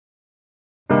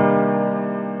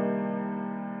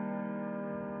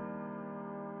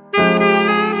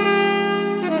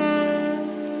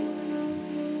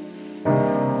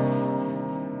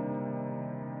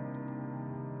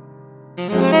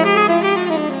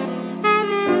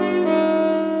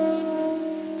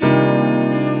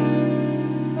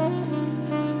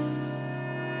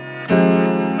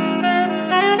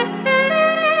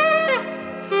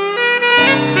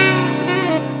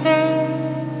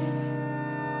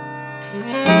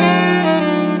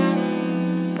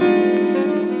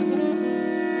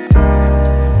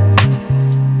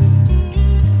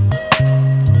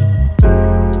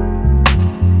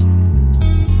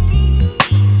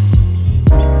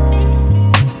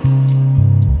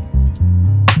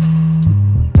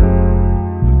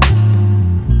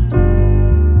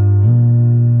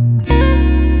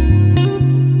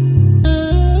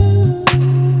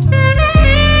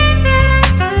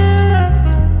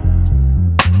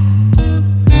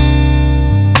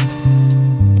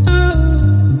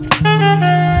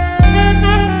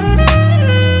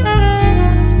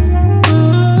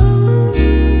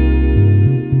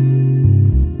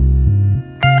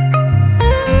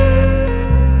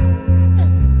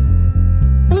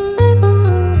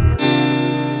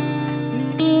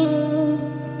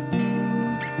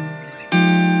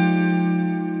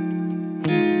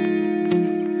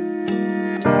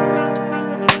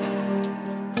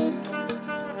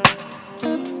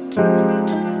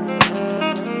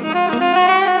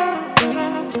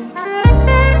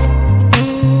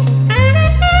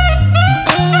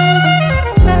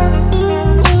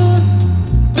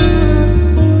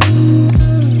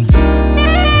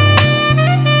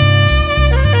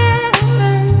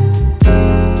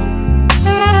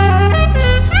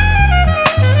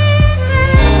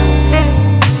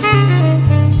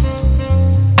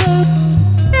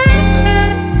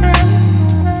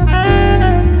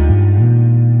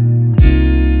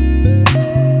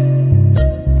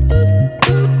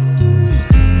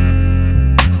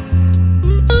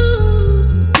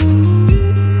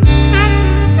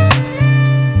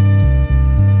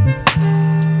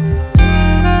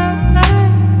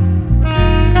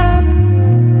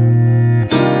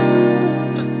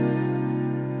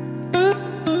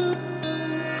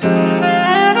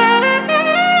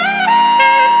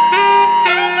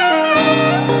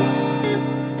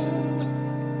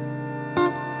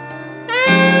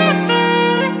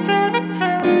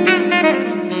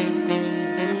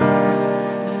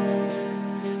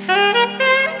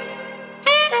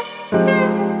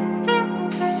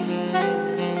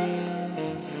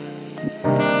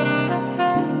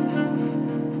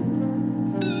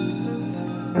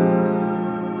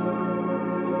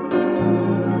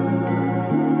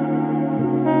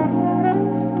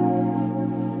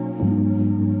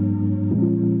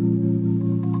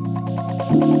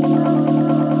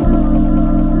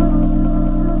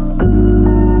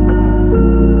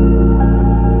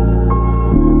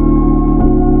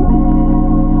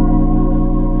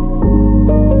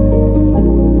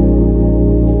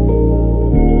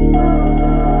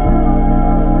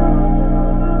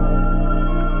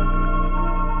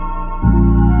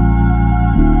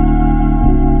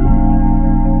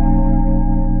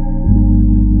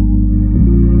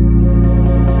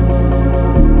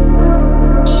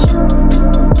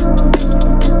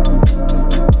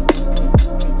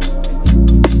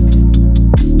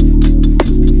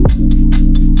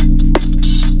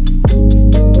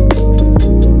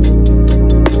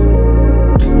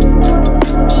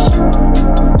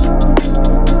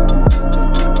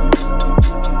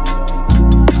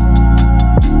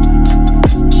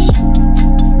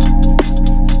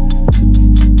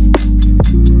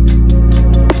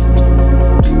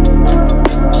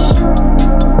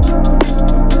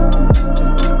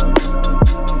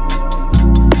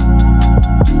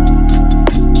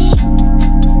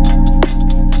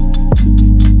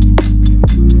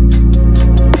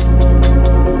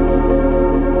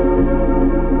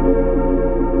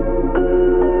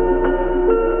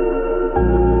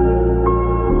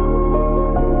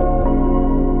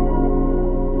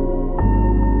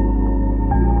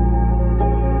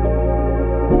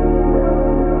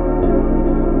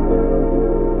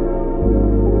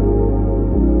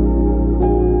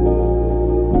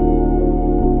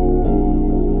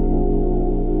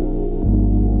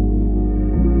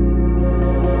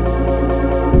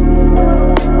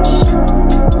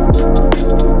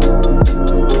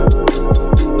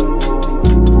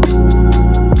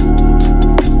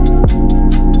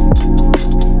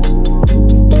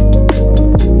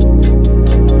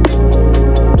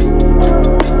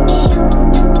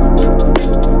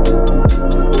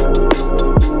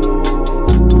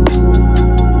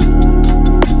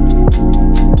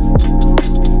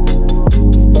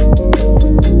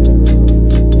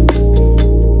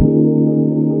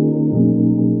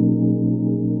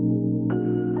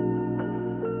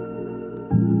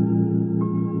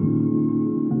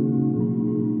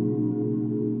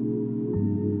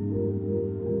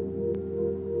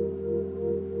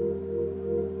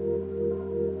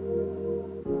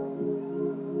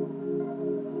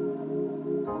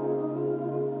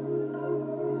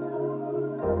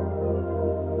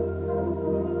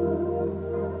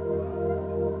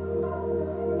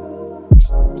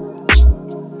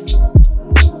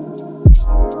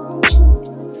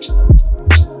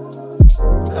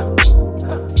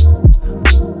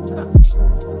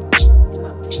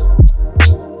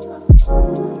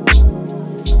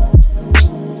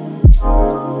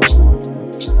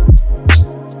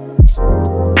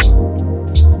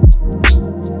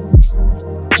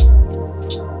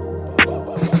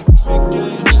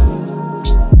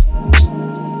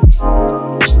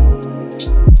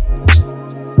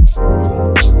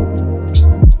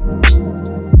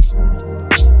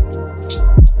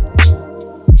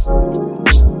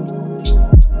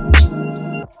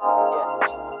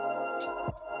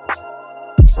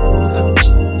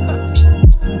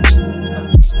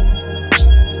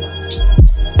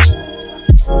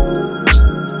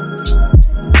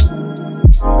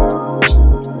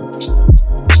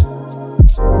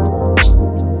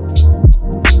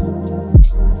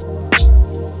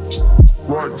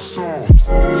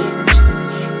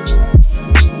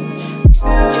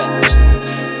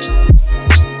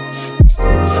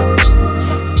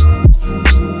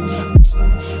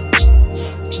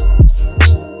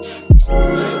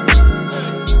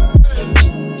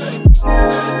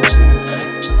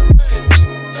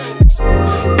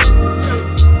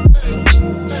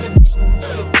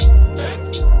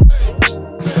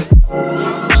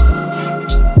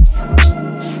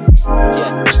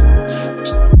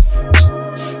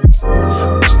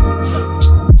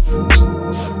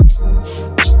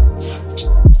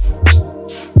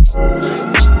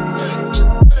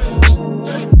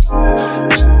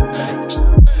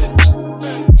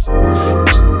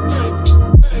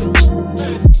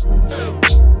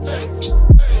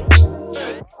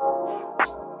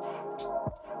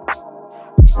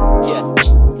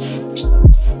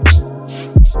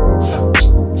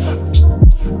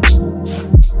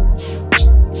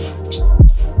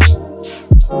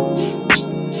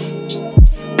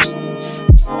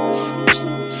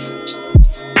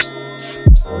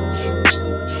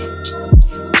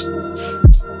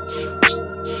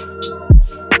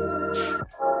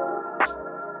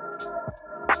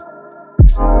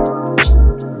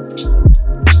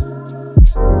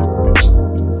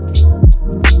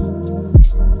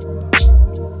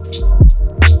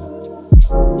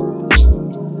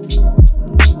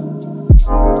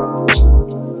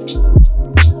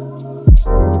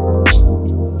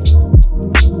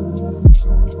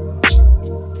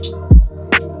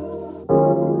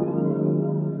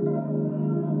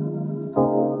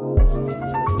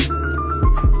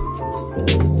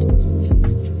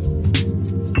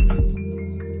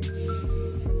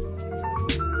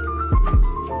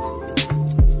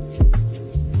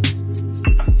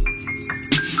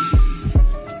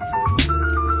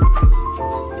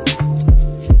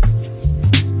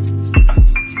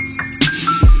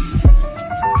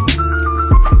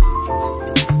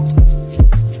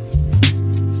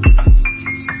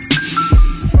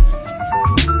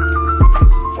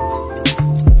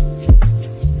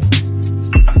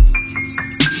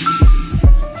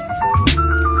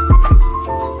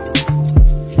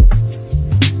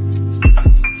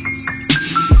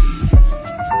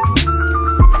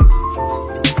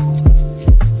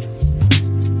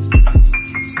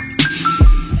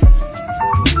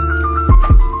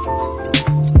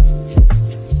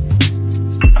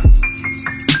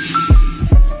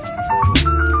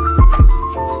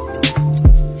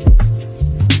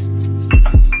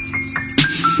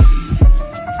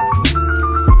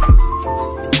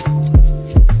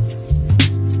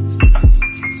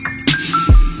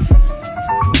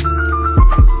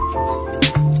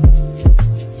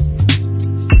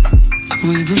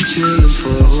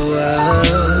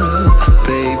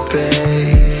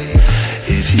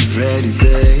ready,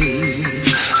 babe.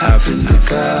 Hop in the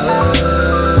car.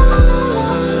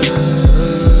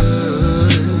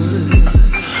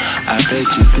 I bet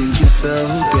you think you're so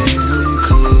damn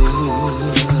cool.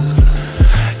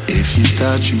 If you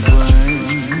thought you weren't,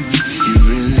 you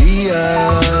really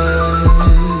are.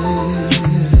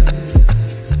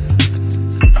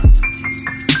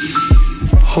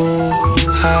 Oh,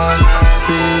 how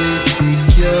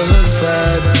ridiculous. I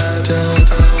don't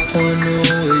wanna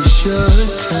waste your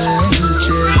time.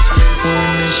 Just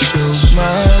wanna show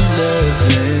my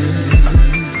loving.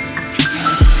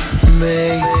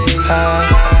 May I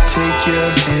take your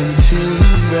hand to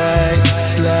right,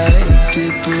 slide,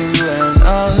 dip around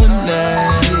all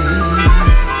night.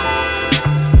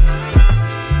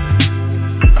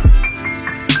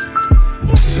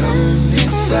 Soon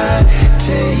as I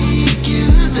take you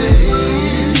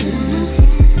there,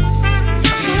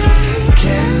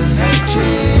 can I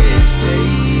just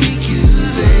take you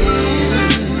there?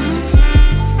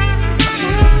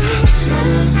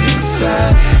 Soon as I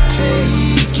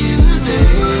take you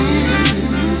there,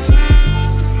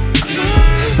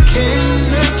 can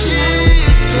I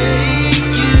just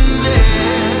take you there?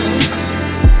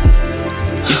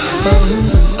 Oh,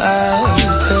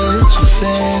 I'll touch your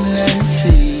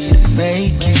fantasy to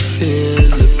make you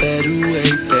feel a better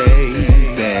way,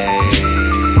 baby.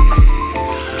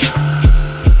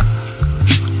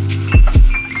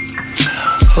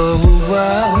 Oh,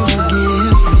 I'll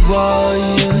give you all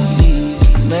you need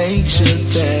to make sure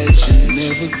that you're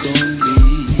never gonna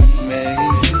leave me.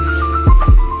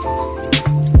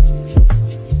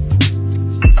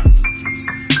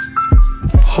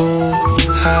 Oh,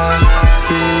 how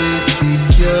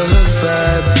ridiculous. I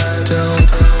don't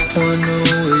wanna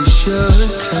waste your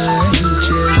time.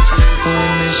 Just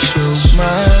wanna show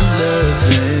my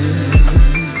loving.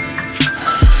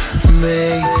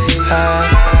 May I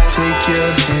take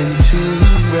your hand to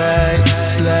right,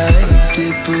 slide,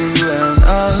 dip around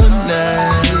all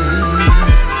night.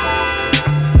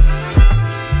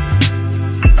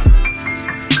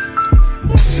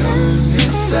 Soon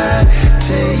as I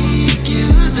take you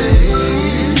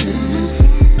there,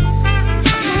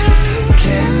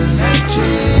 can I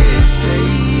just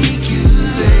take you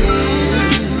there?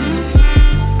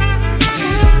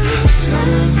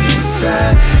 Soon as I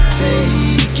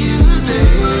take you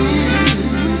there,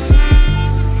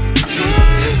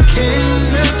 can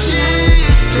I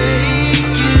just take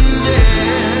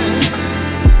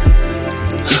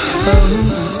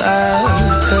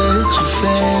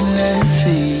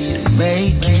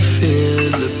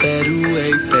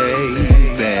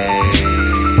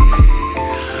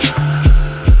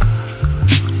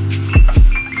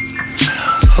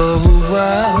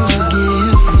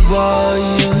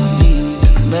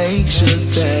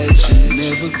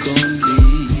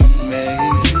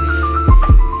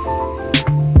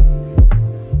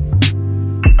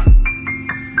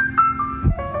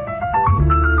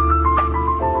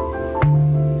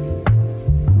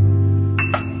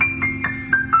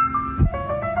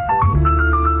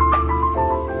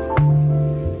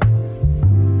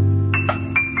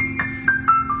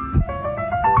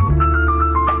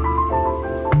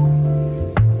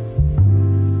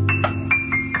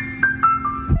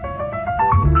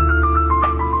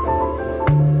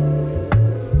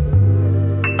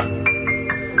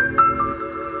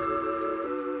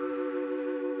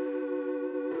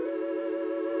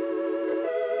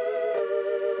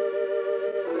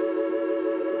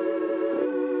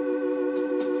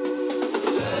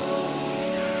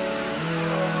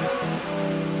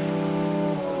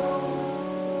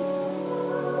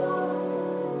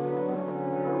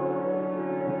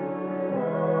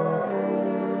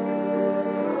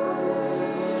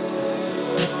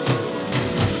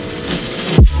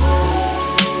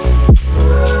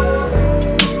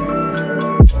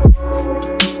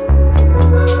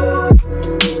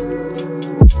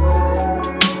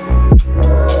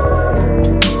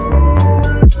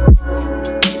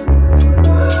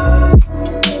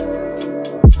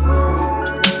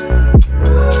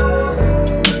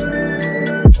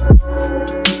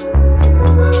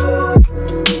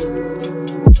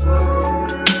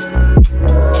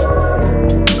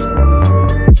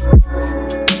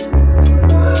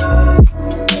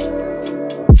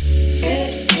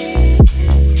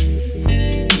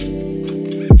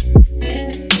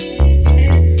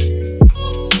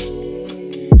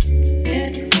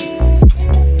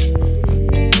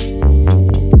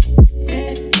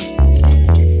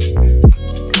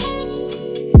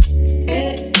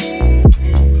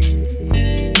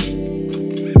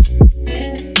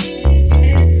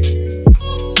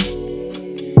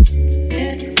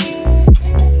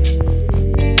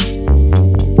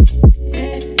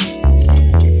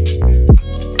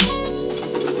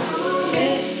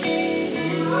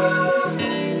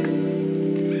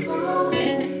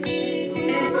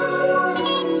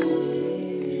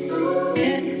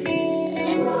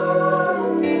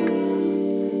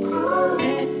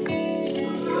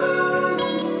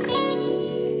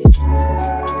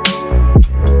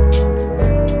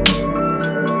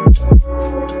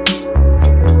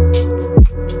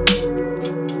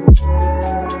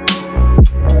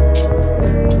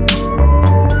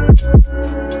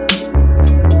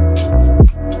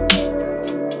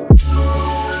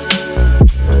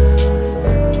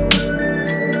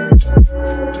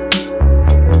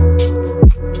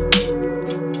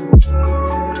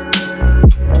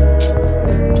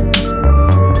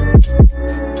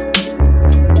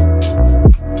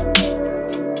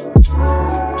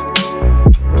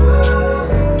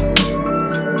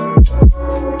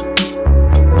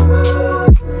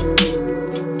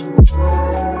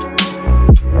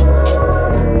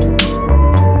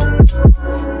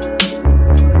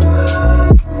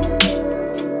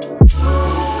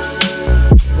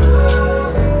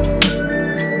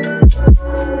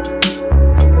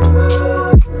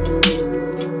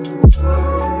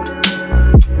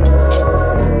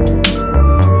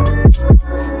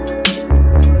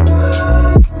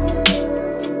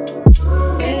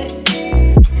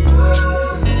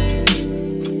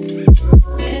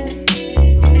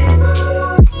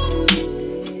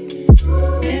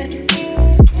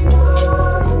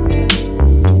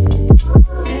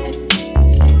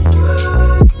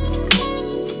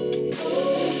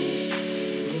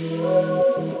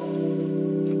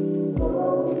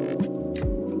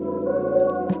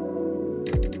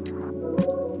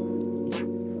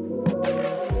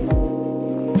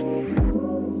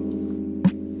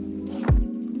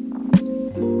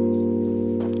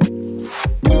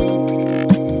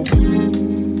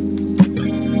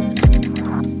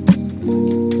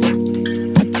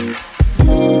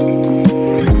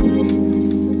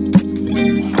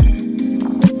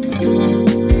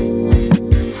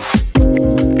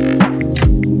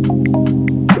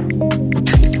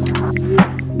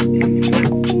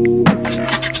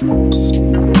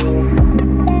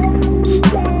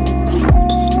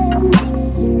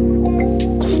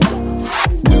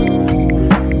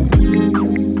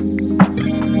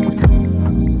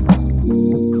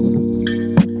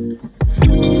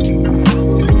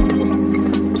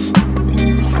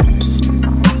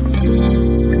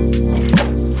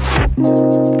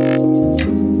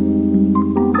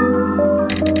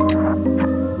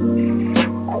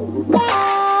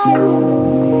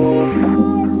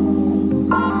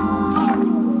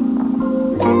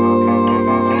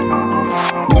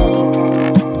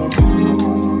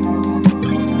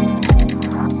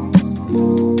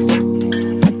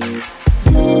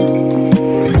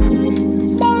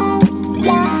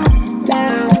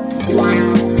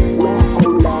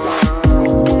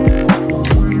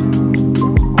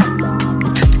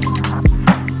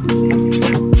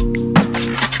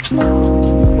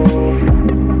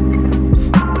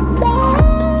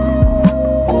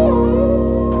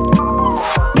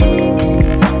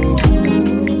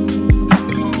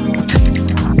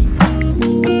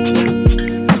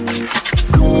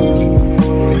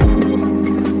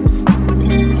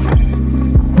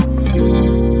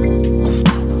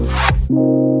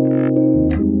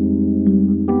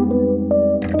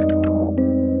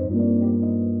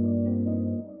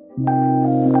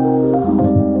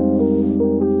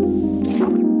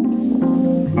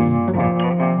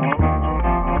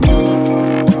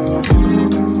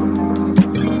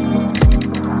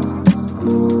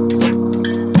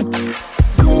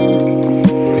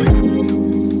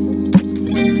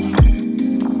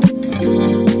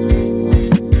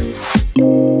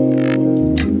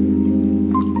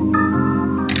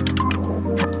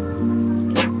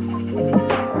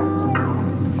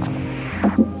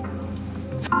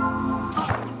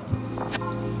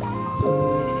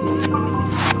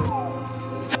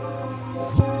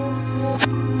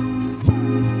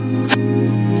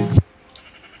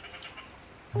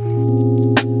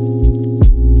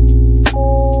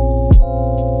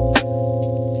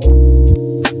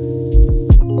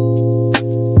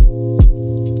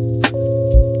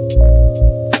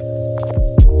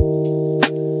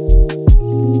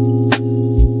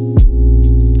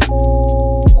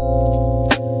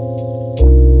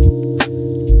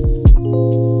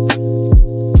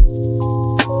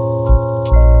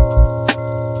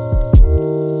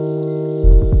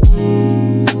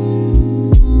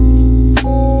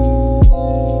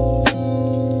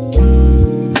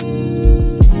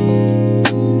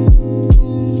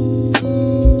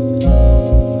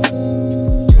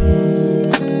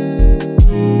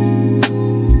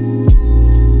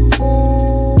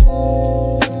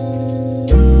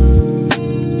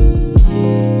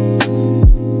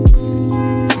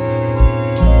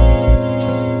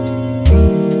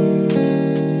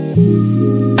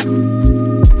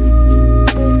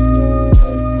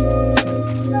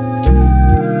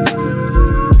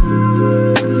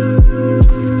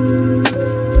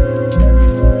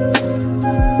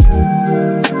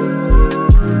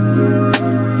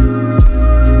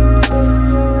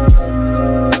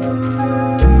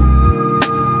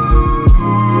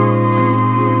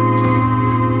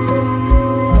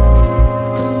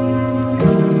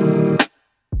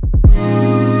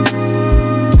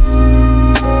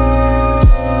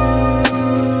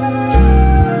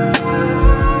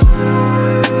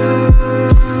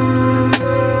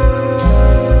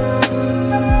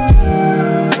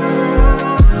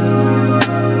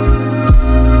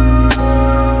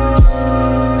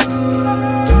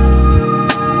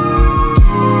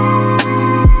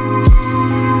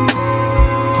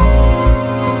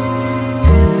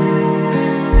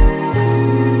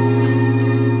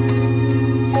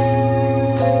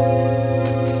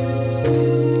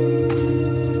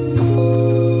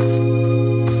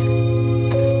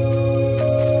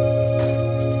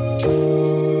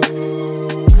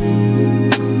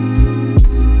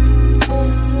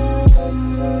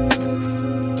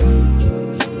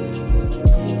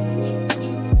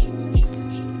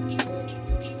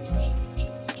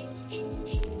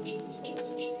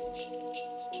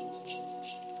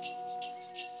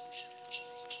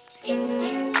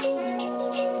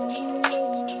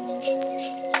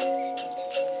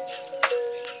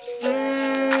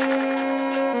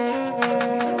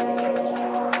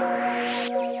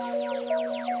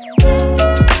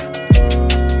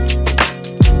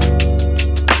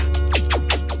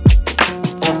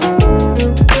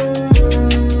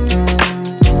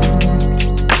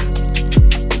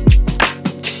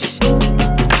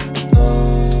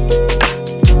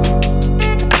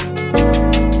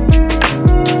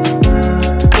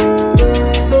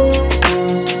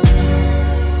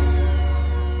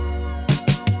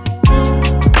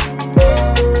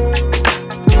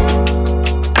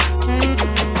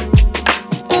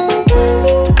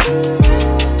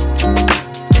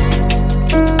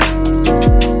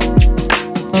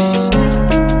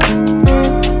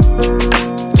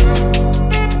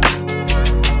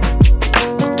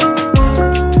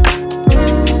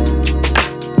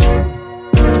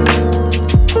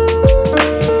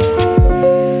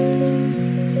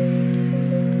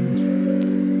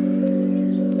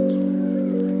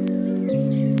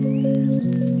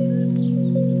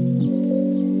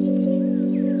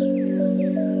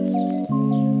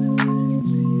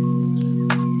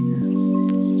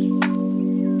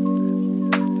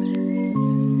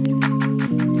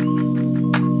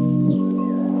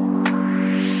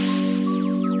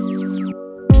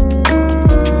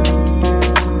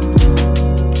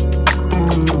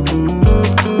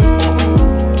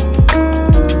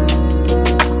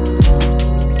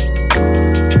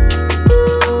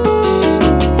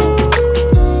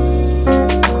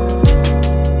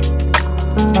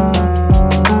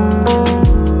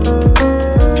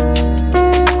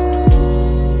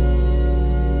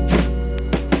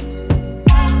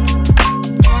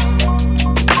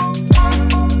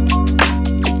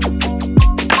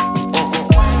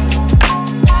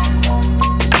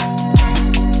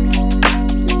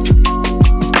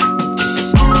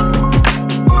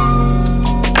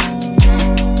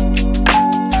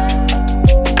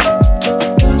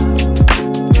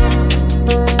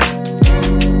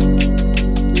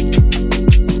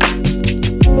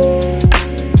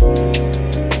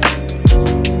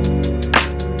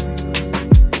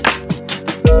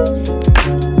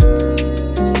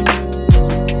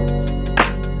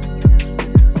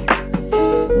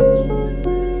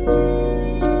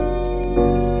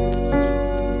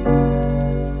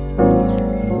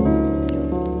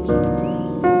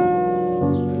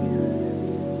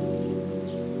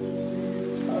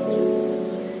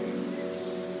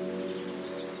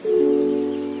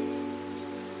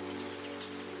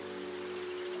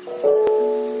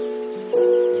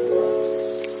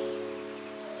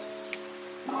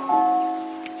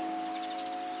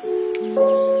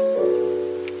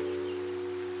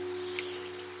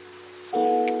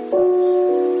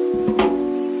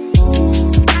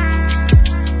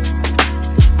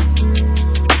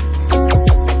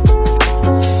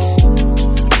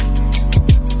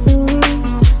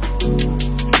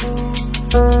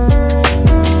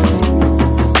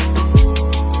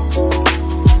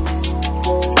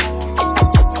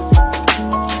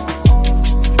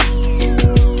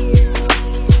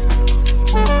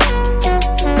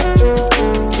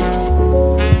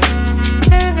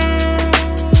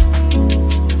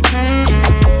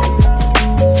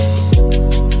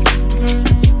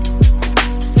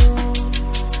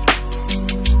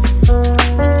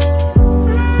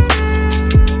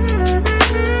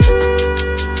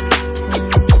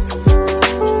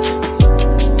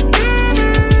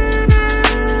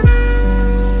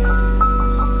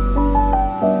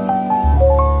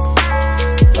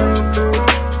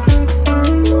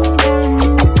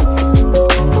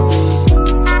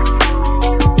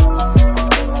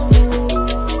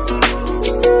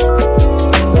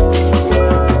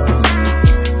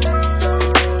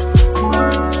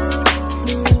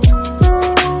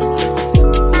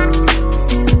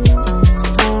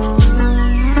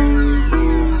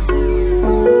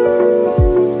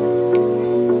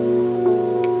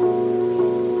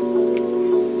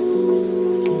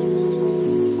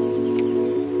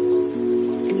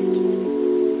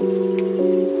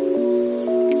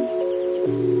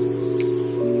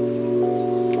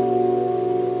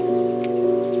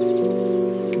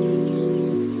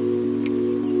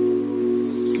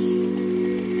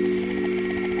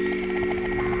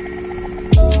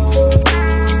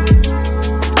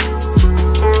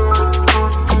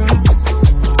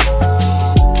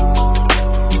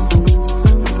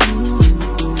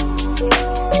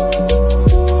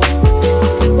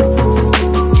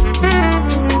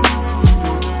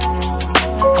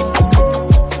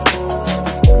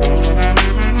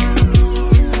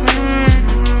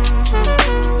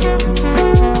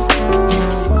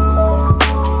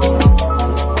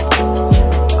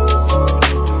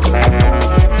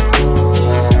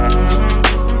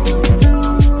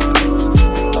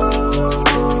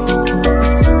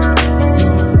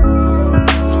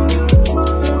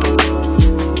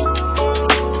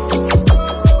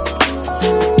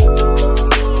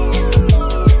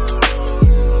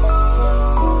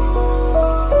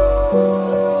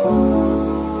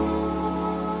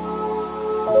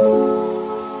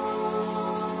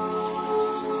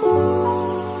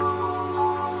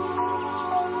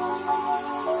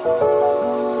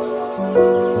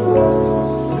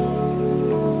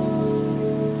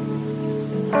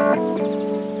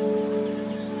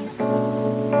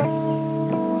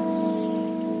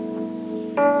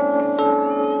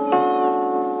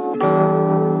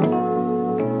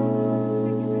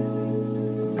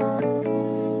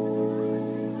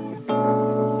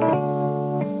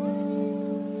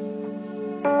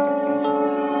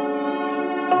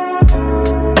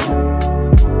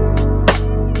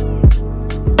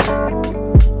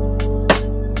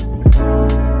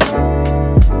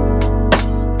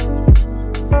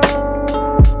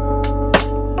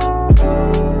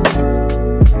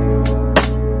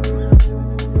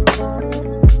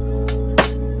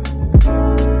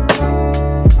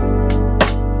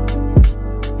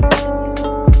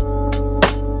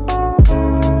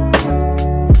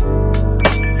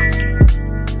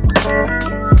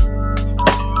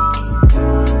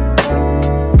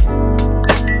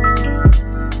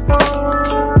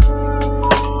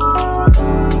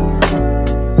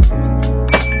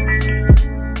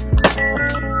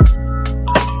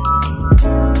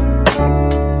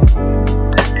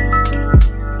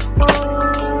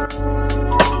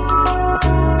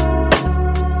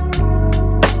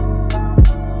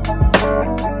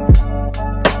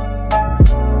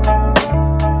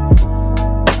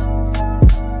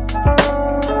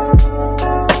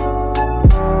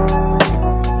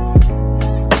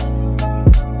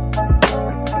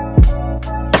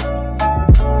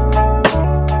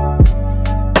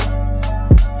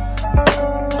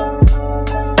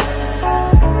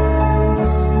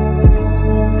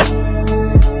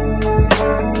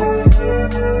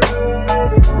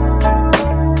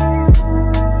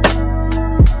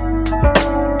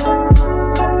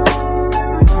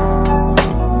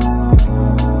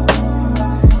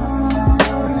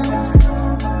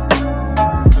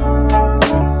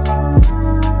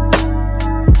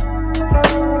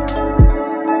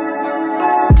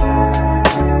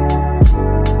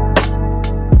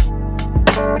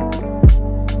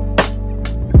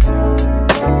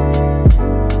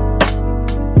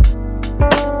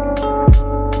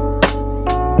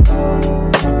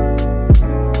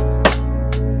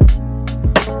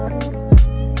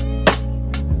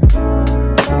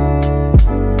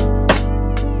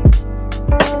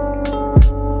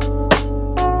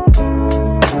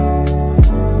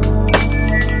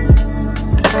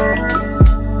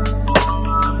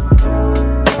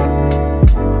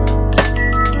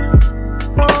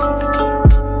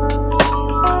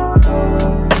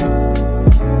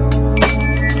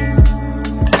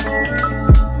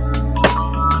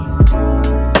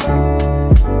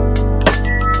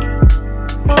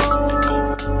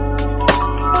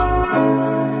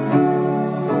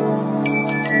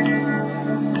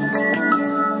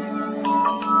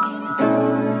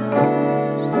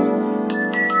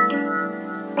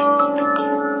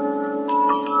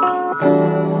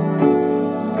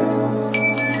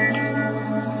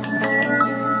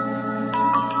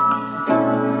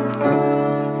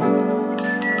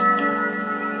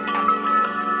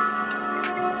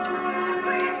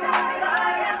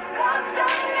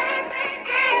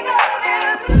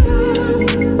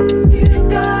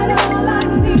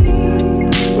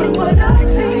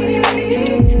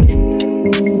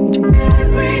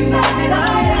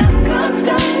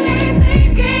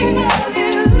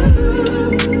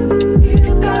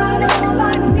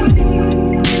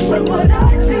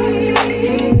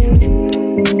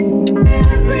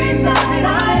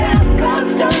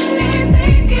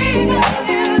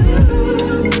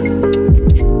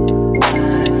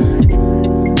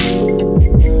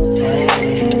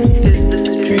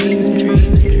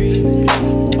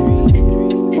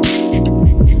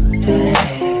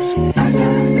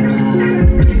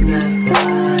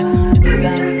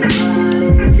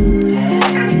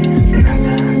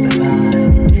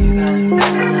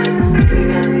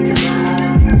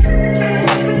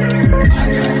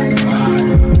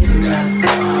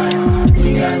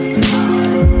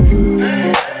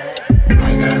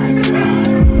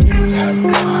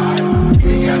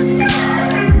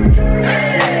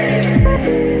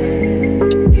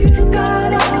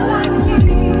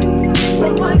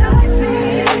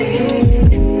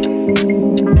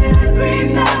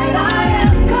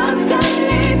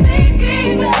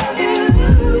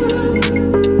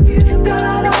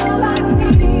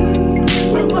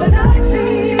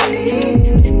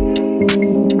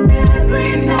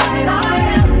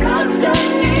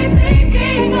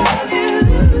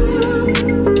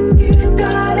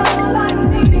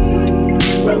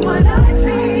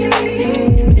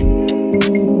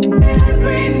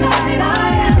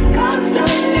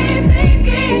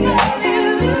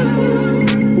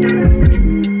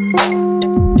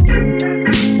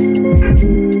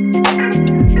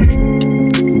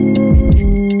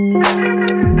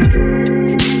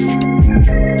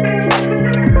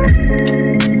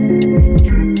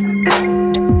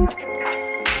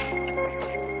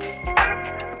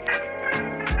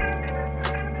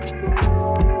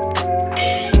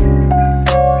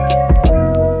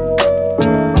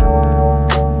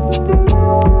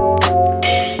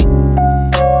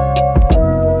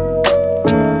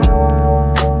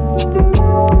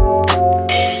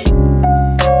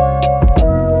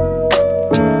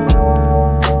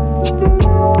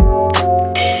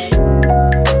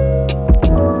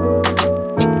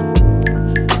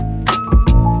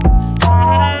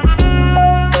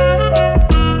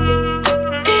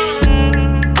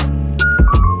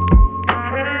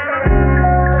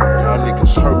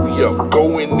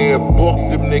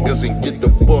niggas and get the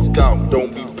fuck out.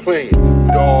 Don't be playing.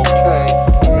 Dog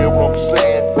tag, you hear what I'm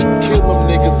saying? Kill them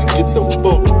niggas and get the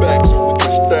fuck back so we can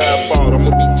stab out.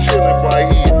 I'ma be chilling right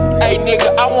here. Hey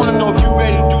nigga, I wanna know if you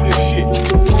ready to do this shit.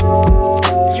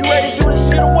 You ready to do this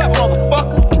shit or what,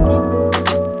 motherfucker?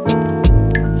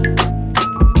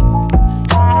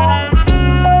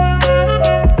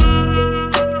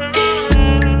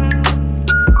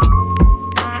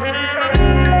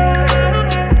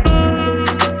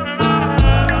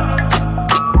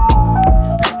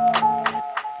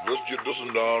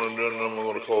 Down and then I'm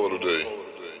gonna call it a day.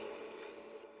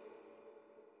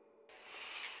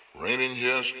 Raining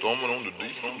here, storming on the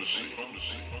deep, on the sea, on the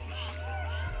sea, on the sea.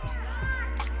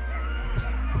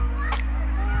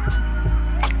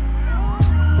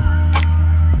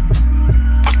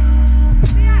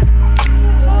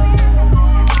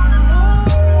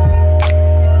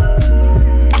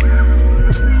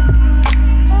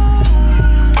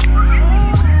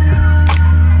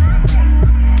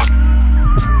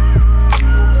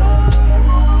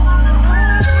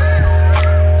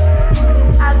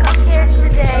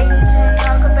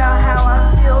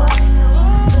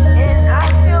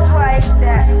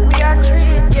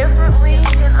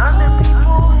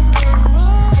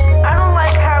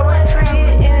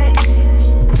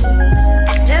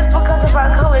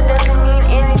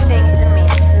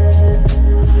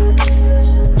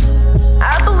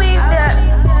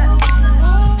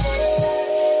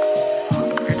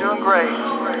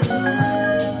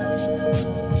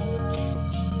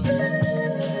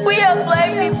 We are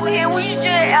black people here, we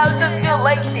shouldn't have to feel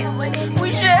like this.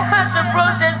 We shouldn't have to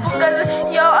protest because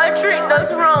y'all are treating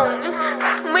us wrong.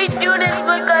 We do this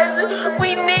because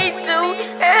we need to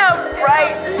and have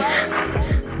rights.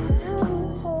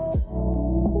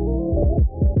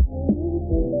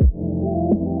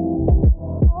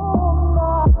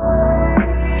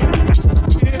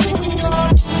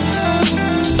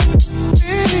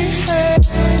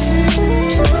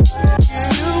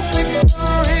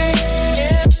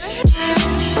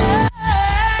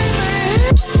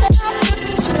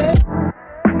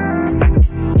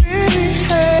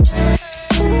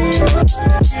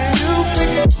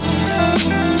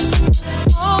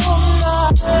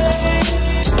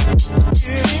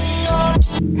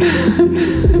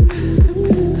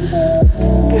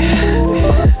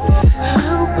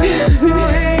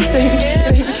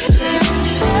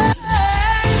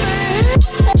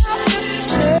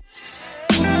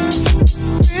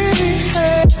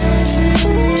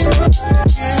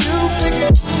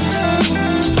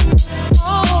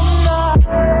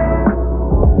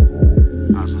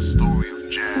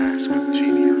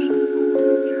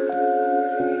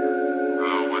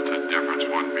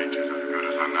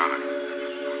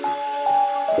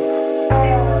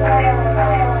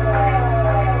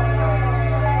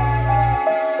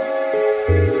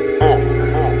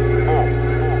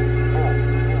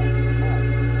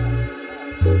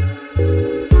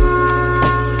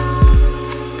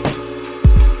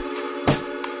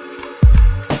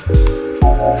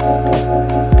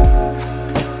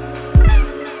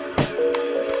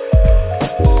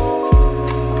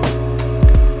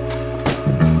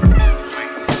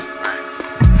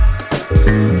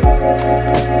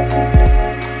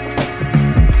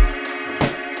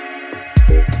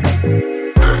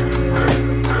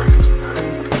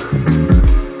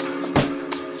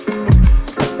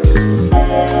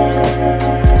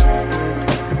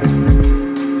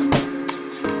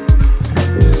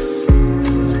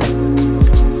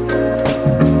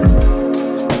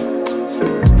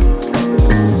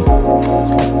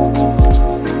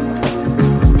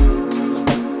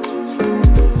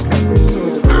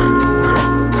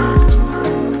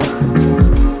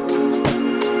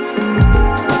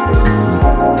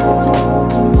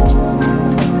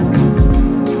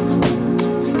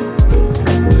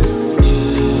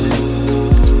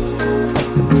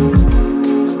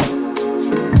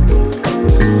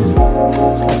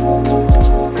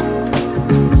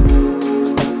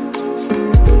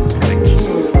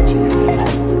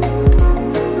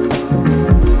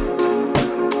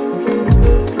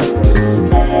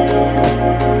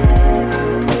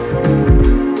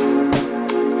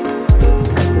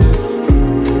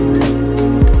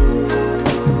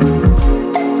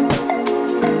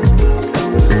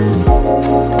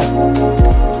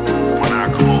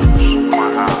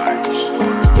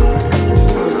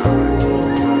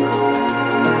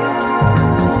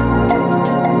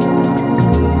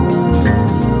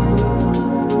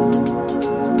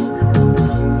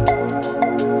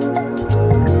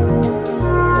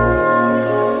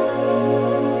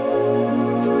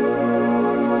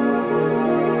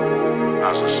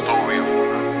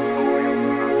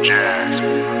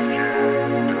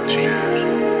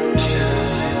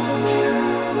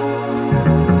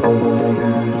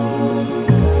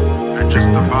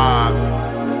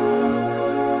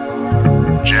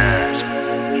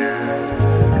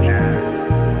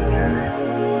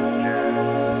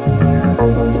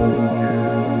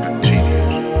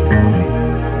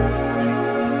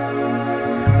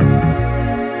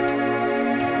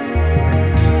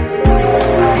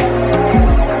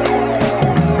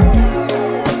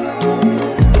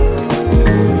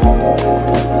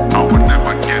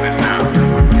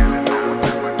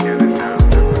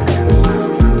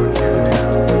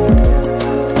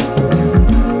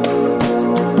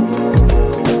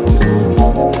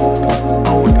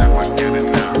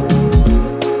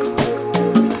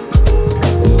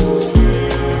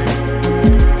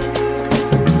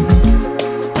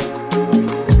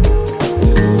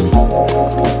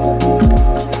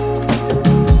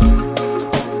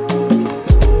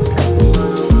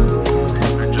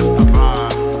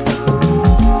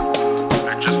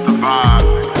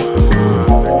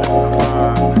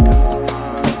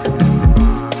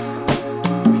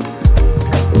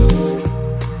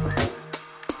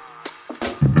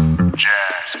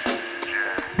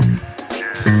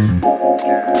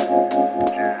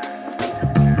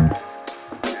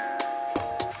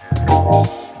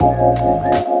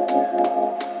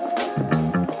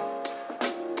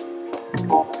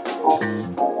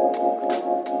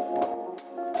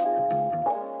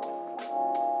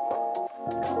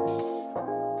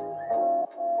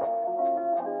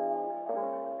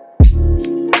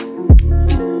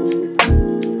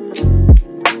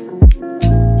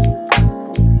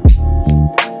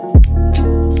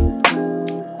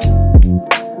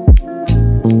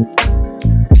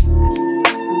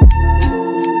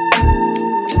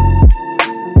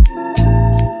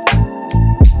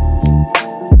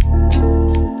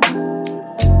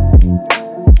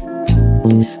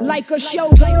 Like a show.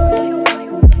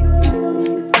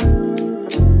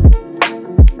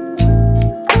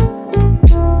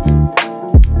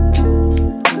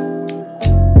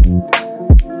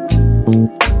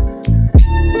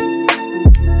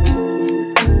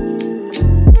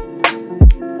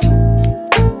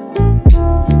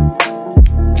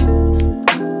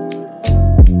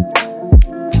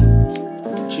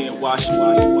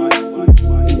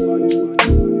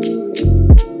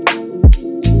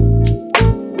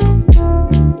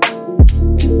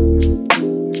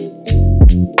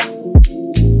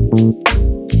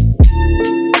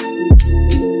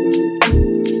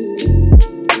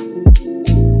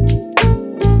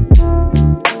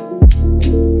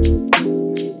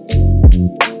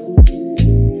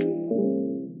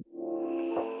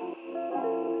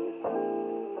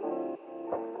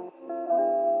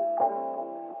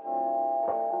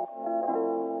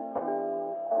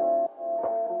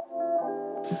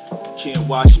 Can't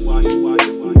wash can't wash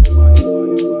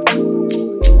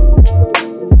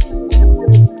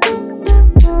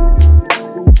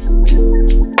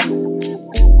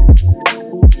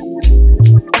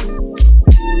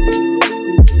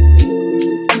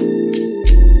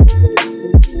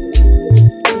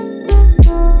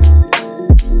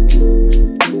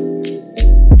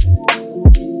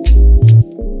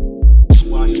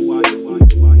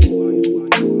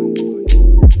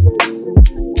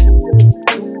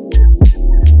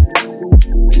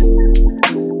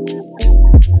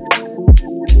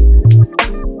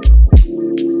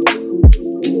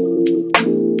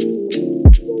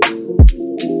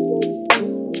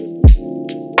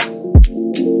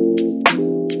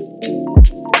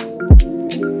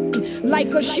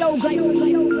like a show.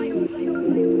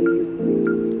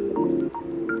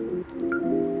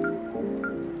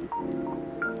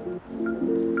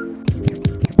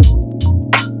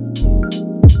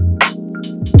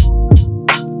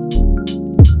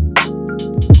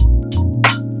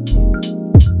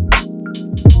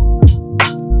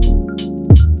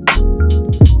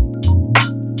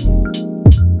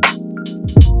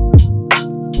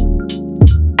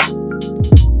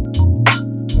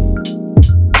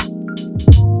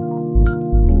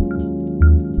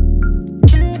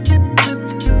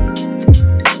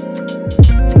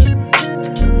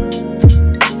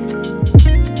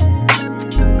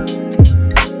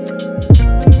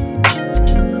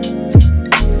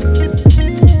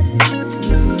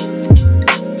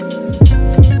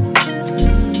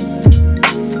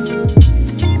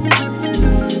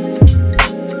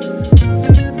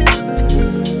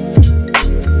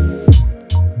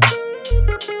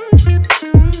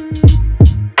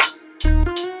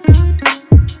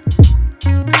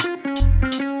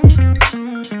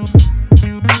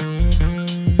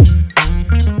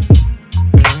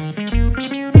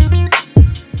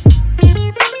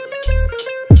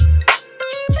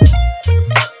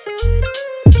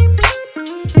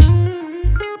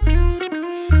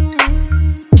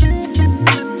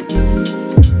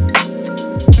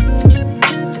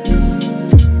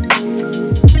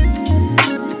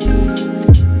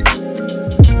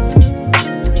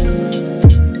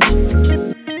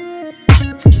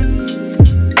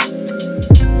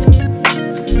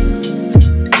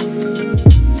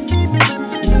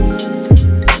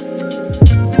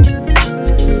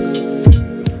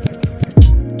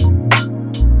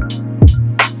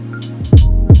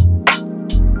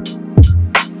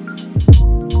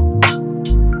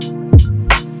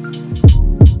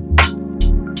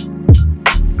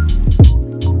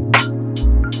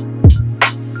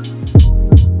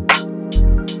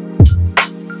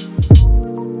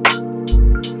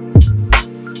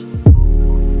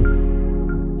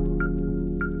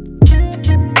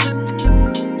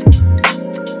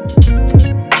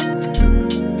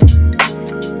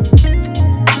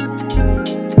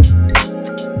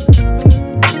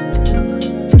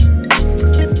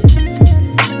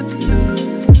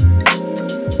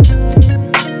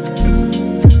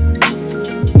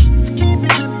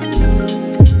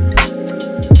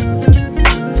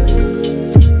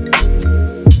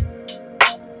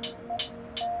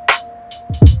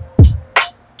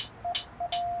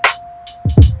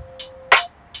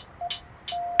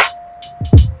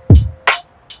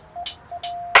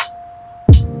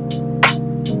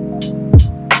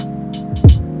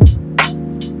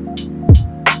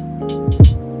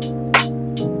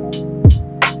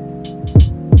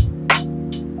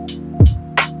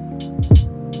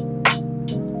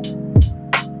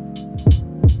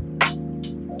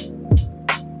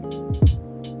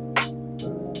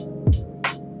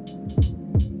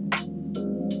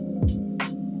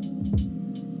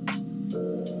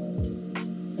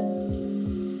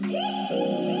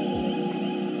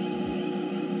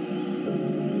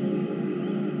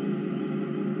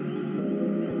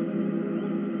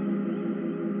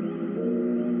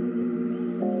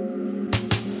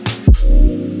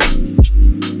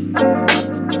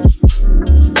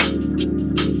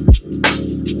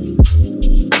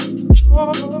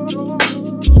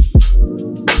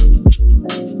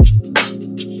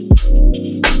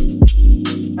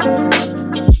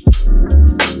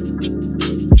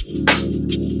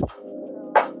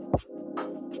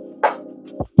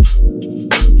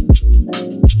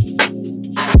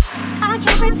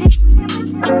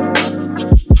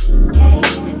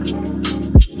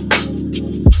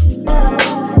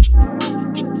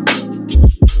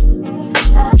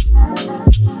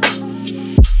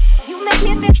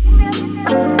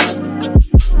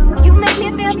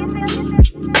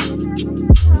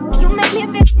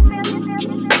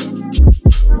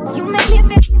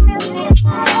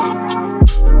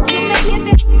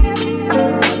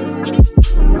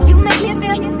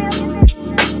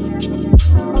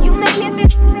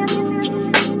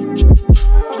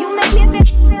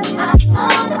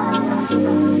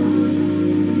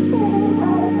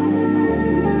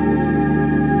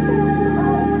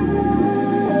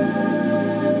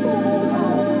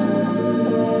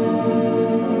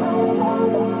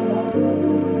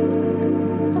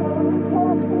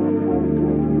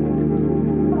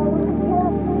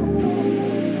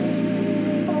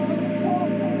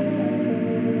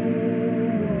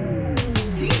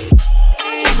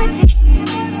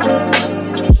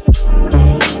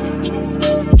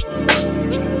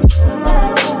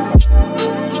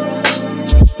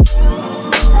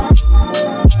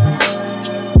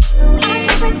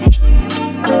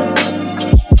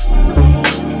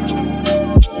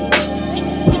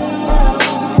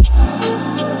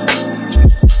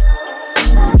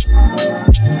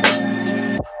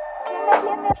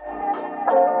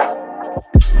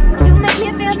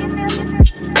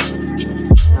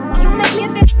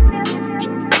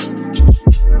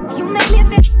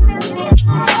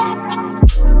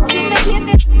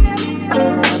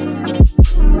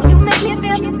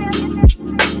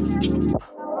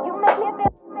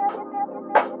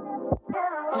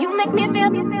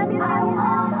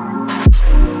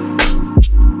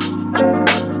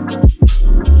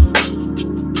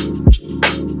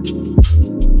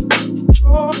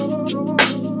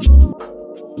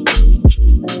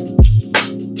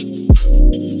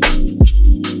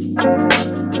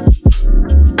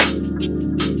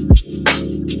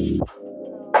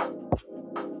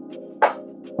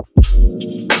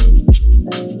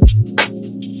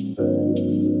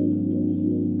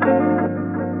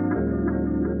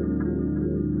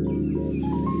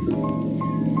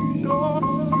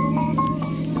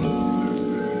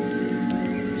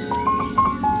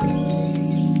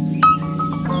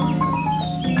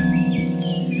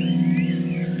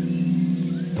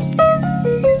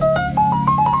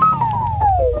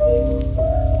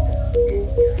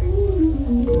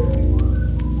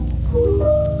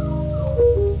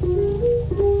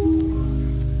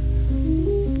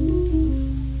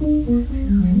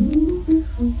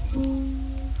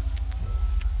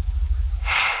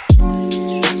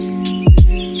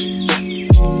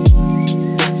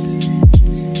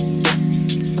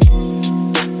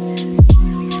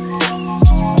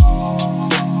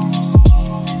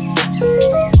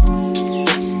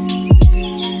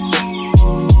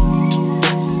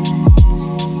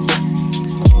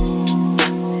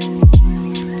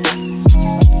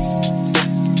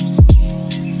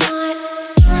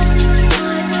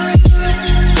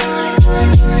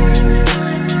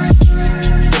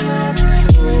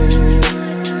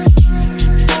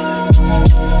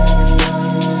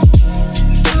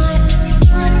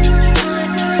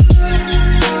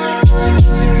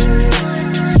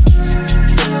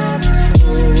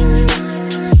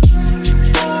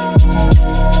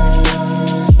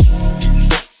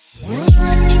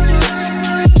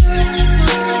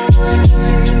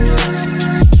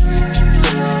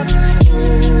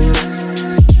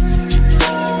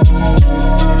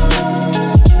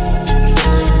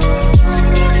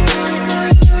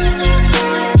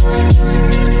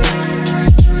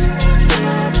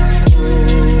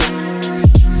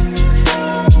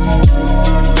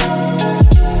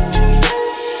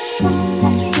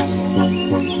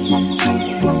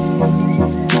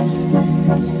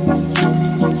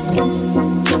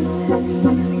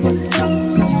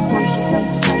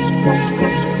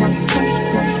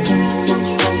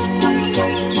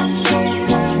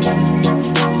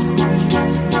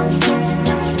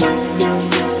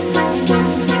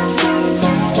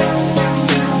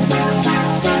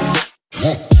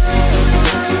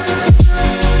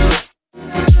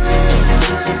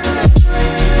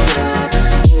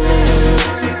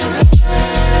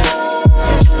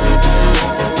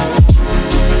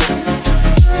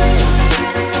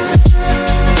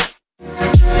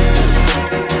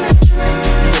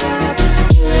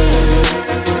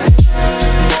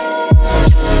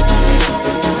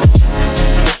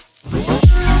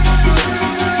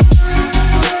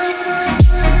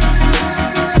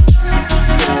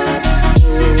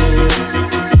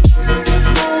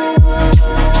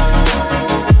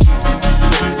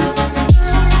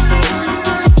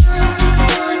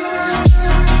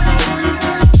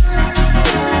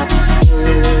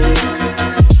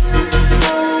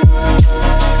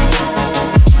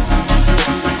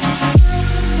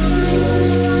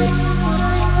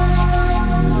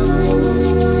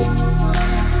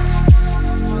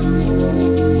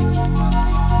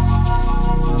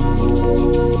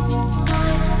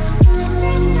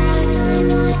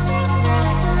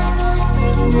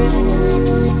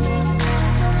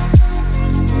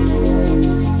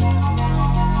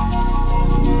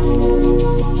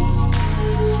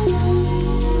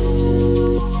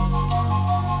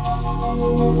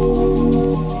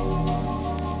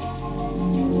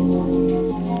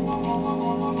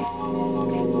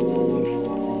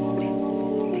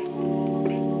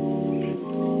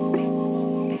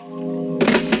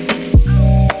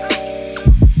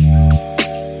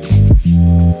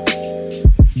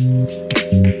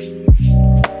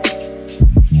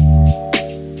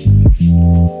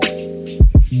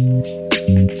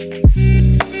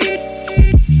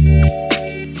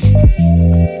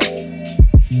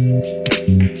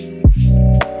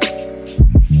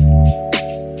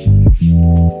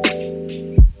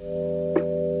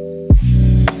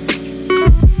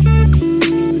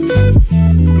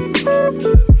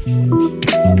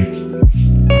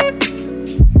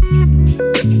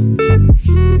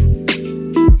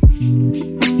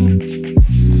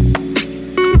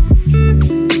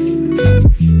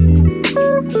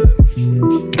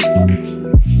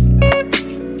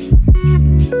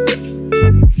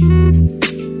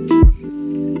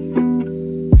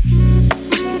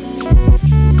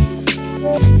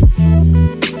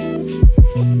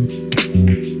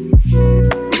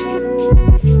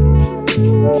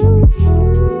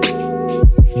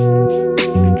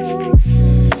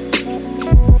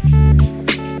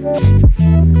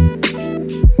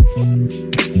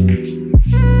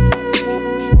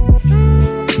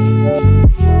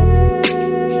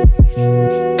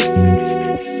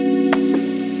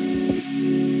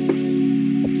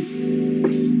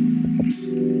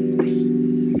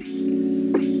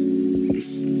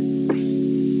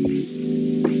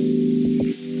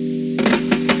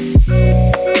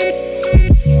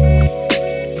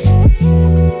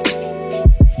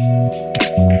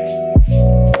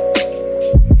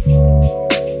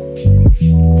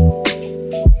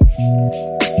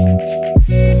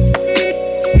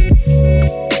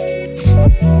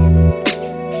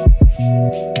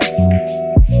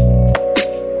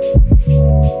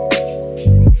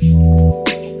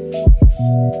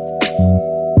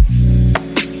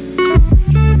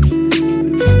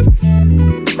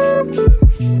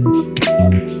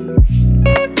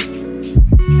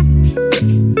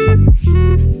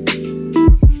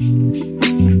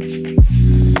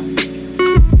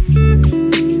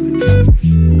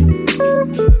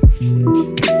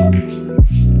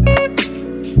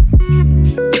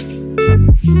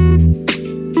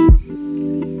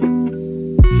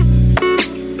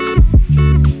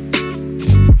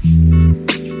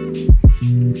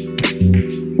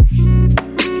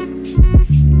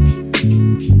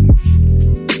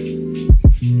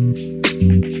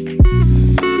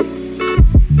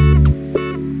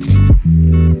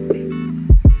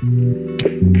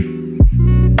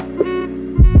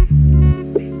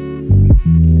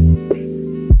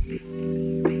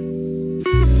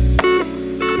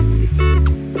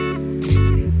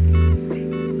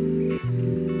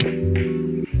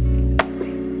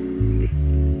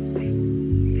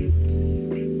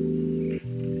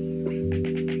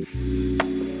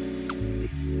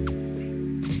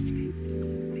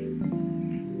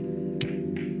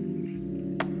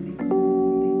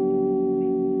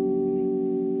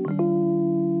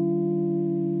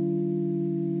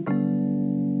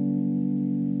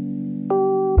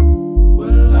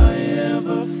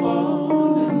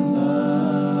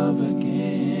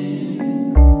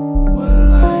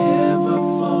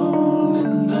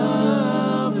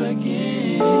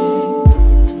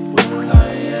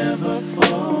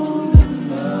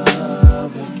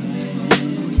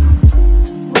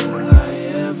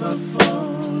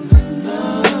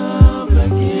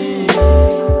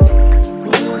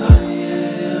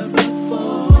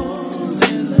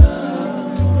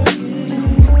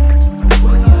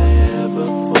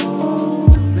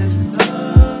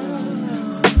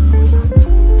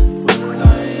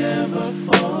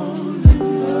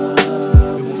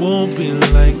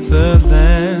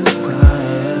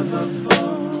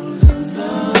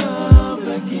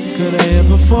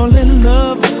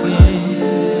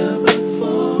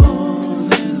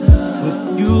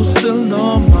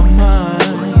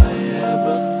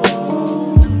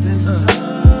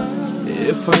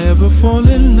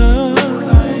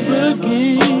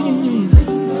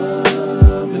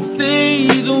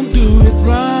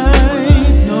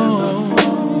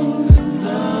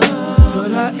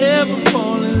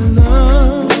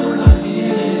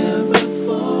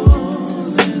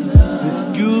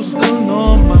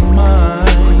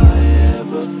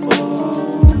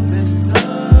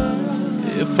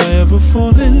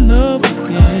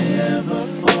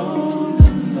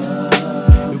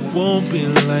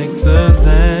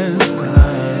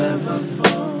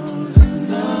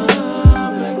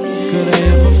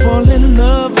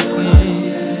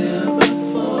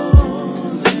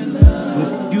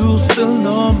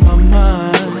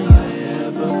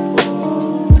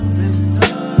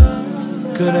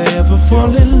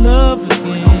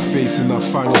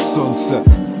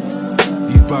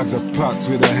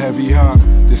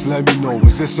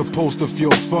 Supposed to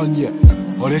feel fun yet,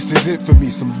 or this is it for me,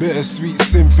 some bittersweet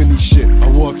symphony shit. I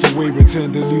walked away,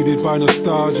 returned deluded by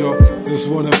nostalgia. Just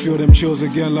wanna feel them chills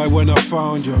again like when I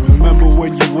found you. Remember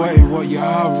when you wanted what you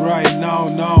have right now.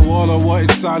 Now all I want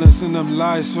is silence and them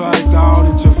lies right down.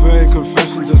 Introverted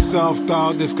confessions of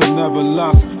self-doubt, this could never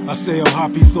last. I say I'm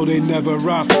happy so they never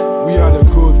ask. We had a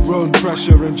good run,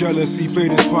 pressure and jealousy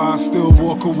played its part. Still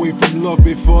walk away from love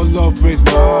before love breaks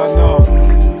my heart now.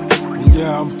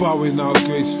 Yeah, I'm bowing out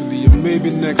gracefully, and maybe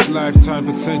next lifetime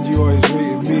pretend you always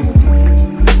rated me.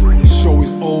 The show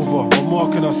is over, what more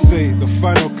can I say? The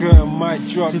final curtain might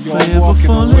drop, if you're I ever walking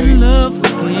fall away. in love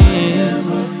again,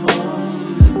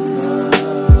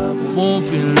 it won't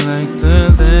be like the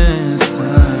last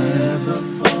time.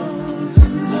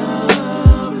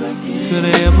 Could I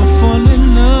ever fall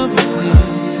in love again?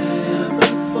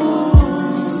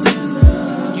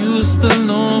 You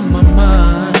still on my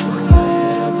mind.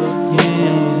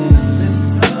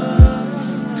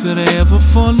 Could I ever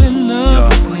fall in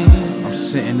love again? I'm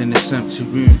sitting in this empty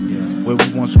room where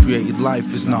we once created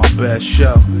life is now a bare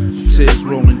shell. Tears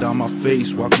rolling down my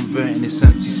face while converting this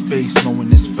empty space,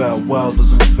 knowing this farewell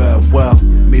doesn't fare well.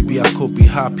 Maybe I could be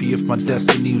happy if my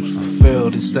destiny was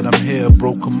fulfilled. Instead I'm here, a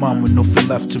broken man with nothing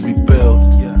left to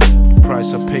rebuild. The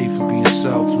price I pay for being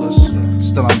selfless.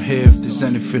 Still I'm here, if there's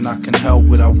anything I can help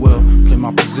with I will. Play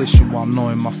my position while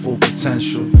knowing my full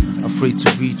potential. Afraid to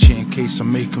reach it in case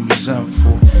I'm making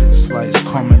resentful. The slightest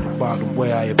comment about the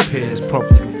way I appear is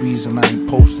probably the reason I ain't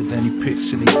posted any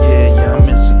pics in a year. Yeah, I'm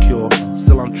insecure,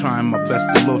 still I'm trying my best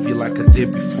to love you like I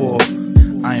did before.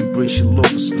 I embrace your love,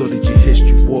 I studied your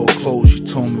history, wore clothes you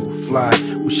told me would fly.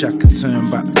 Wish I could turn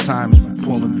back the times, we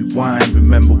pull and rewind.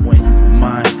 Remember when you were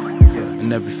mine.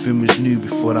 and everything was new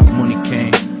before that money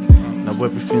came. Now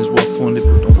everything's well funded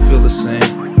but don't feel the same.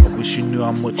 I wish you knew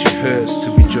how much it hurts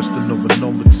to be just another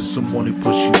number to someone who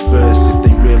pushed you first. If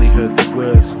they really heard the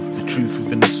words, the truth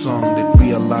within the song, they'd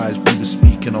realize we were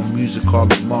speaking on music all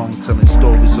along, telling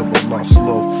stories of a lost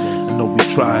love. I know we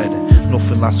tried and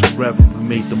nothing lasts forever. We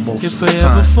made the most of the time. If I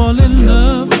ever fall in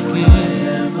love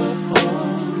again,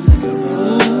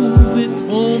 ooh, it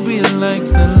won't be like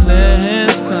the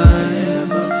last time.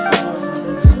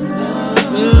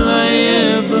 Will I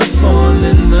ever fall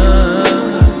in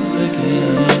love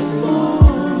again?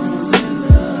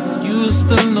 You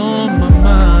still on my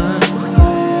mind.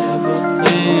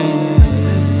 Yeah.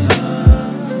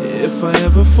 If I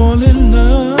ever fall in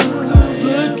love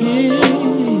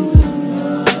again,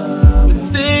 but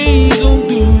they don't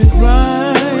do it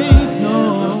right, no.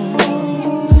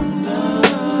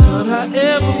 Could I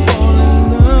ever fall in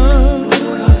love?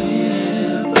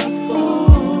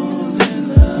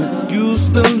 With you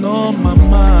still on my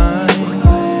mind,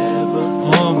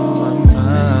 on my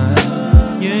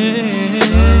mind, yeah.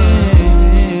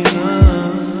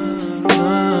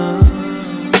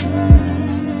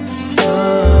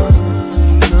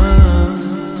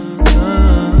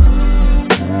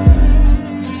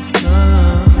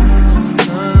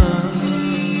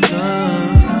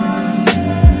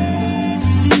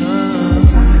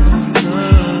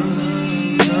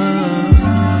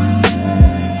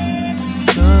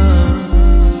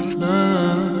 Nah.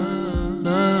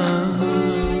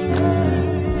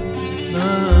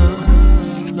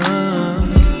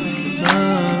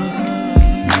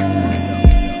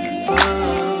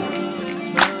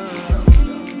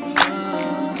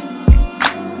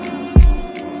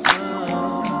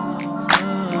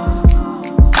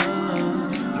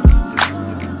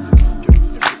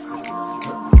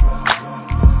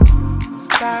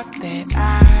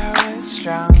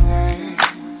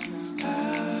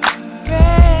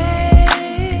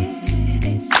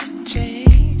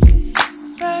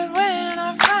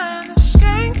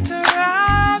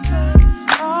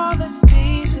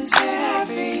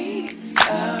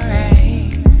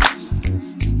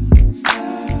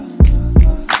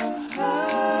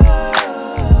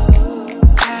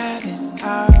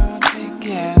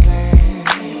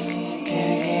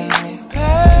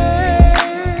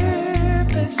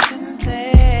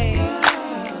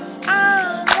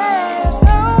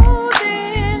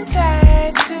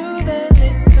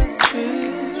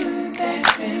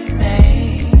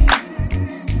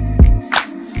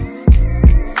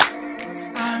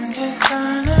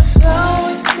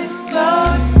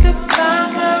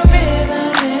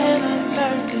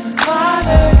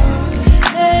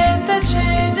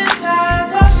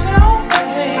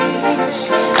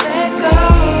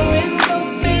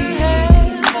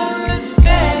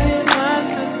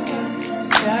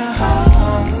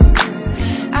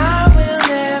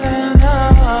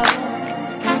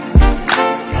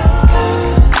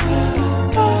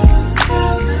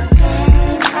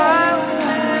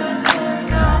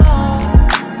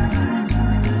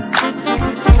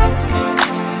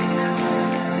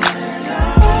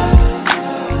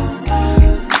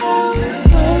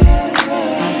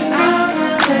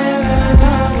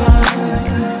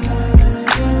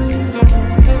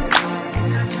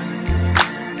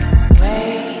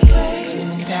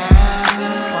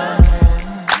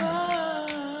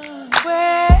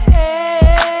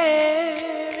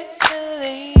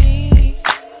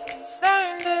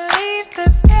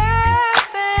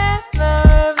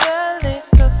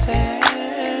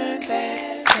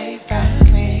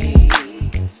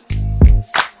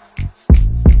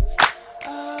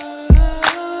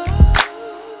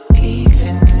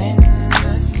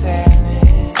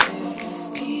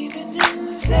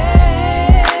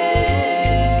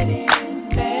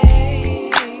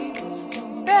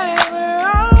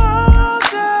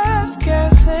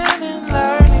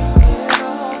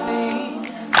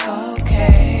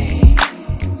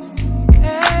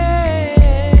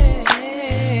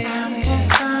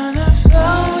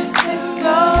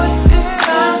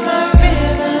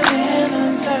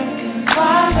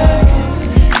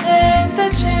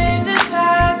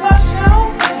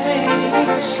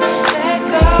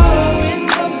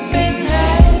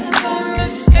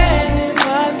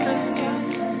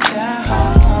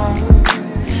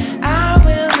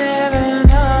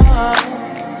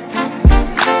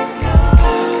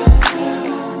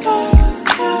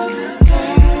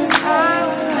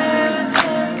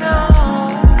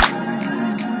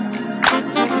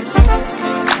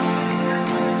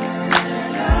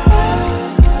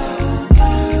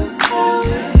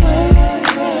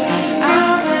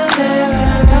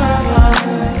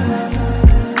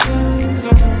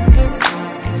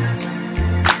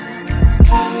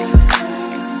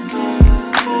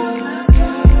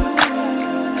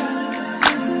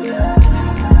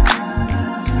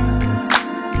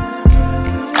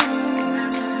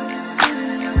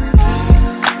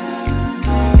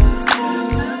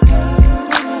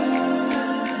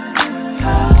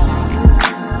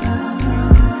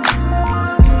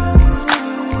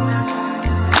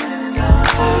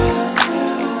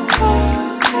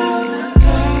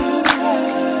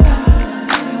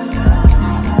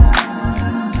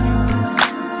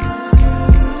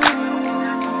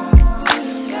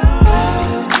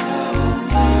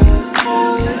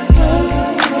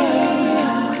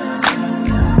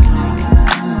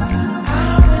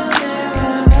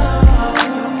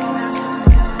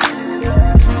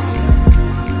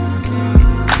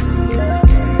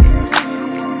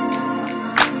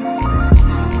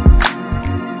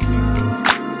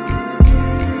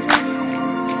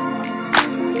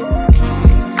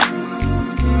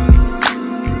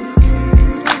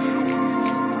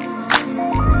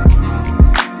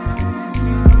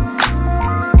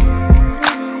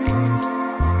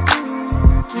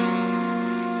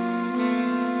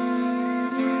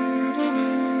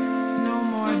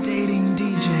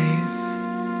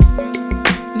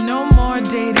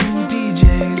 are dating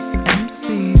DJs,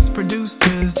 MCs,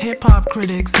 producers, hip-hop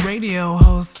critics, radio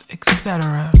hosts,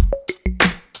 etc.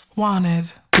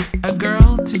 Wanted, a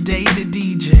girl to date a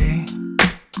DJ.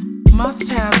 Must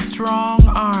have strong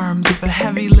arms for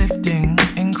heavy lifting,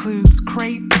 includes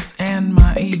crates and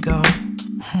my ego.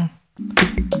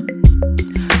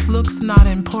 Looks not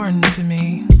important to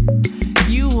me.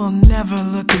 You will never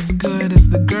look as good as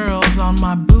the girls on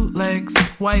my bootlegs,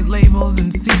 white labels,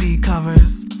 and CD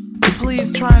covers. But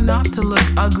please try not to look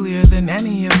uglier than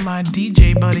any of my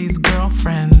DJ buddies'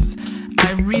 girlfriends.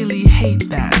 I really hate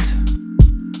that.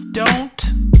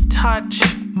 Don't touch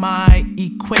my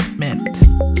equipment.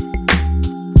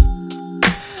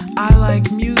 I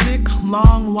like music,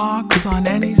 long walks on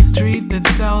any street that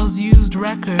sells used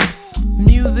records.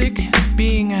 Music,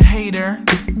 being a hater,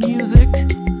 music,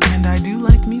 and I do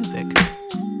like music.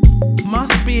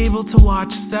 Must be able to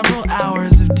watch several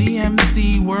hours of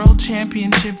DMC World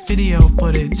Championship video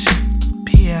footage.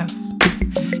 P.S.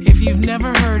 If you've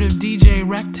never heard of DJ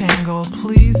Rectangle,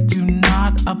 please do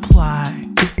not apply.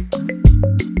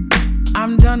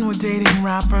 I'm done with dating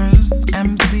rappers,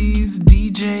 MCs,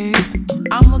 DJs.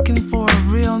 I'm looking for a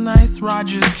real nice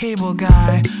Rogers Cable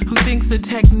guy who thinks the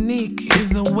technique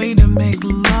is a way to make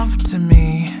love to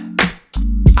me.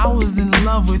 I was in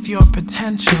love with your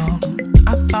potential.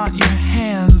 I thought your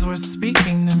hands were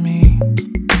speaking to me.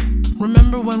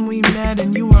 Remember when we met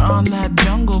and you were on that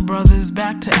Jungle Brothers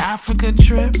Back to Africa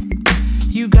trip?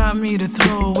 You got me to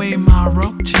throw away my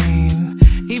rope chain.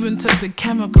 Even took the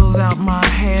chemicals out my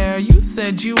hair. You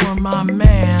said you were my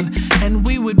man, and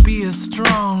we would be a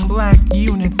strong black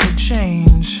unit for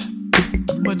change.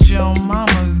 But your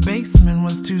mama's basement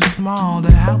was too small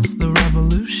to house the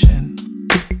revolution.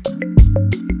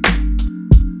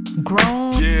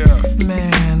 Grown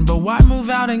man, but why move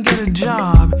out and get a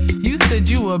job? You said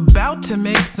you were about to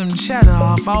make some cheddar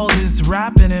off all this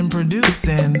rapping and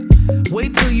producing.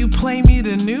 Wait till you play me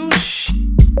the new shit.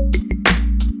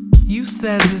 You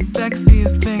said the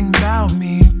sexiest thing about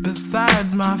me,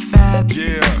 besides my fat,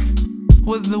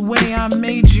 was the way I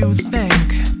made you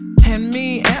think. And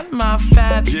me and my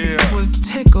fat was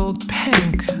tickled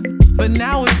pink. But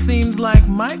now it seems like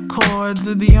my chords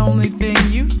are the only thing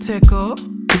you tickle.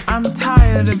 I'm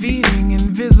tired of eating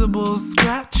invisible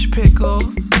scratch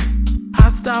pickles. I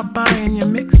stopped buying your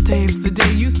mixtapes the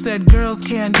day you said girls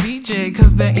can't DJ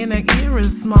cause their inner ear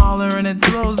is smaller and it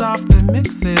throws off the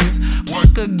mixes.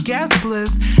 Work a guest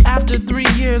list. After 3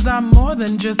 years I'm more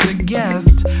than just a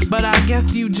guest, but I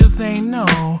guess you just ain't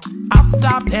know. I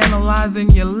stopped analyzing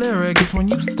your lyrics when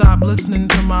you stopped listening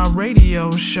to my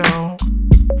radio show.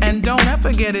 And don't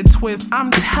ever get it twist, I'm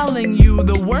telling you,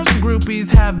 the worst groupies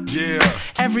have.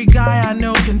 Every guy I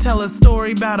know can tell a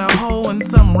story about a hoe and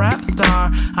some rap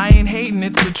star. I ain't hating,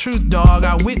 it's the truth, dog.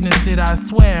 I witnessed it, I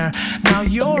swear. Now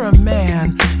you're a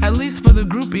man, at least for the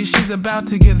groupie, she's about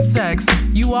to get sex.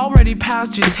 You already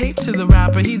passed your tape to the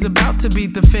rapper, he's about to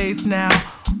beat the face now.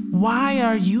 Why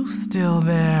are you still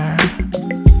there?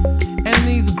 And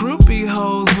these groupie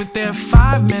hoes with their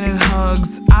 5-minute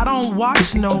hugs, I don't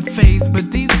watch no face,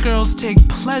 but these girls take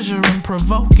pleasure in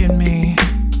provoking me.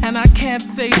 And I can't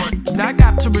say I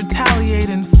got to retaliate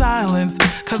in silence,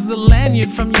 cause the lanyard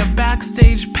from your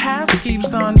backstage pass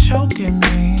keeps on choking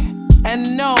me.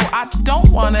 And no, I don't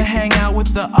wanna hang out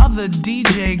with the other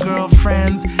DJ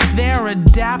girlfriends. They're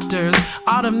adapters,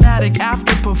 automatic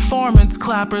after performance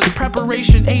clappers,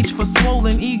 preparation H for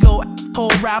swollen ego asshole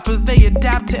rappers. They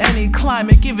adapt to any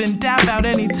climate, giving dap out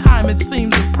anytime it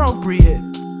seems appropriate.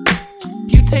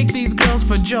 You take these girls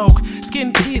for joke,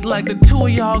 skin teeth like the two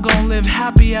of y'all gon' live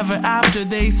happy ever after.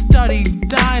 They study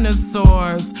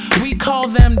dinosaurs, we call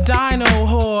them dino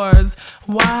whores.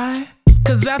 Why?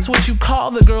 Cause that's what you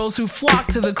call the girls who flock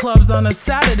to the clubs on a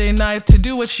Saturday night to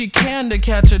do what she can to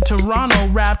catch a Toronto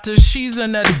Raptor. She's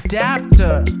an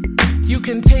adapter. You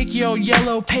can take your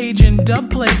yellow page and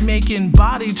dubplate making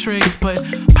body tricks, but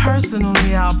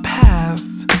personally I'll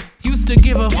pass. Used to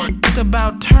give a fuck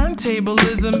about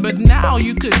turntablism, but now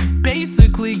you could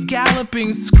basically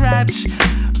galloping scratch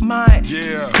my.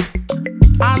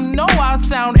 I know I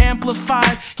sound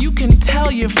amplified. You can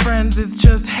tell your friends it's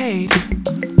just hate.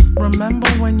 Remember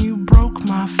when you broke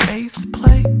my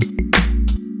faceplate?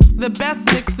 The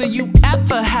best mixer you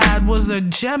ever had was a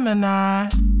Gemini.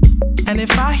 And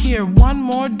if I hear one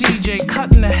more DJ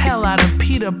cutting the hell out of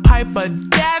Peter Piper,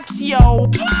 that's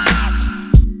yo.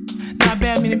 Not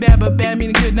bad meaning bad, but bad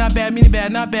meaning good. Not bad meaning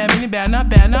bad, not bad meaning bad, not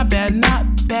bad, not bad, not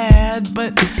bad.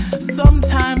 But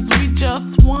sometimes we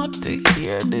just want to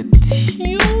hear the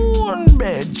tune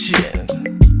mentioned.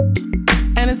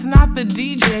 And it's not the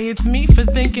DJ, it's me for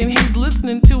thinking he's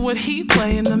listening to what he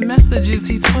play and the messages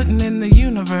he's putting in the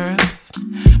universe.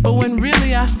 But when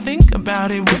really I think about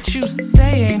it, what you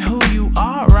say ain't who you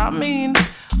are. I mean,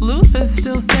 Luther's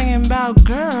still singing about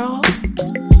girls.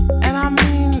 And I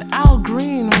mean, Al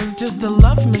Green was just a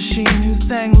love machine who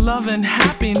sang love and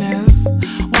happiness.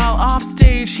 While off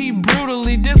stage he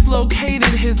brutally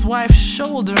dislocated his wife's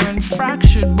shoulder and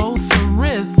fractured both her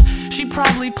wrists. She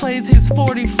probably plays his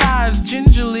 45s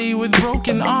gingerly with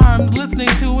broken arms, listening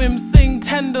to him sing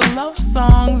tender love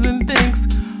songs and thinks,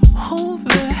 who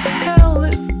the hell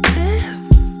is this?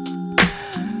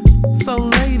 So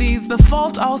ladies, the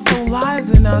fault also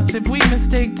lies in us if we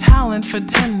mistake talent for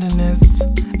tenderness.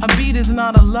 A beat is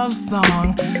not a love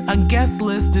song, a guest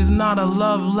list is not a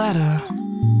love letter.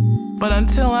 But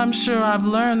until I'm sure I've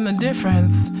learned the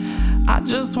difference, I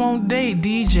just won't date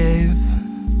DJs,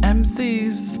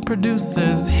 MCs,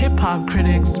 producers, hip-hop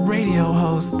critics, radio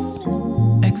hosts,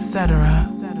 etc.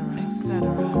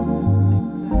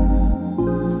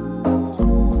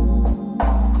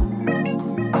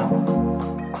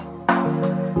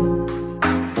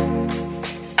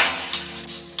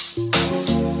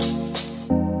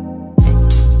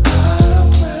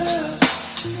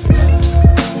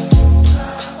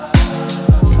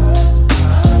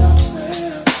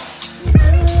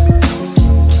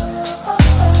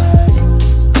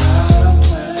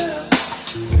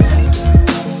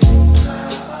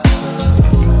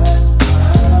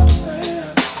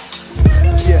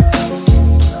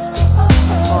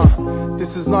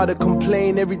 Not a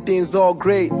complaint, everything's all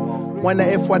great. Wonder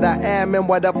if what I am and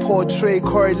what I portray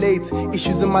correlates.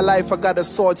 Issues in my life, I gotta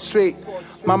sort straight.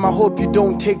 Mama, hope you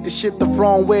don't take the shit the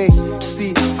wrong way.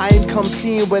 See, I ain't come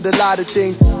clean with a lot of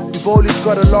things. We've always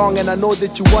got along, and I know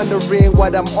that you're wondering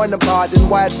what I'm on about and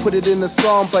why I put it in a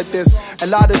song. But there's a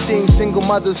lot of things single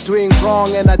mothers doing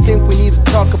wrong, and I think we need to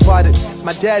talk about it.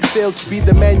 My dad failed to be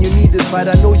the man you needed, but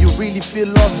I know you really feel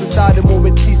lost without him, or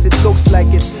at least it looks like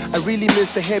it. I really miss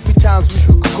the happy times, wish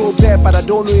we could go back, but I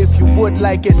don't know if you would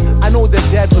like it. I know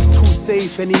that dad was too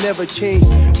safe and he never changed.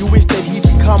 You wish that he'd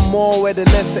become more at a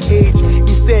lesser age.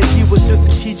 Instead, he was just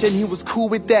a teacher and he was cool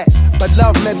with that. But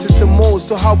love matters the most,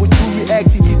 so how would you react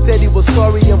if he said he was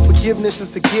sorry and forgiveness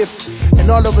is a gift?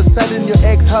 And all of a sudden your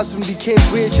ex-husband became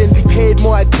rich and he paid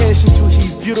more attention to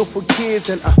his beautiful kids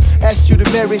and asked you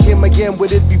to marry him again,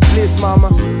 would it be bliss, mama?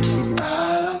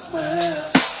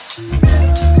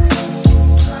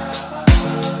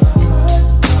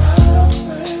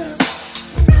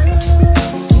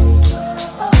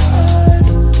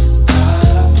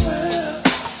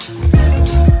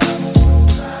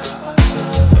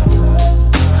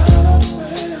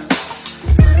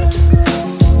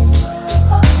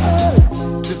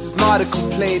 To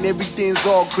complain, everything's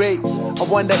all great. I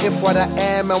wonder if what I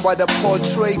am and what I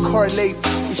portray correlates.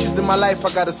 Issues in my life,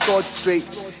 I gotta sort straight.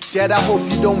 Dad, I hope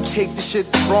you don't take the shit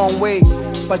the wrong way.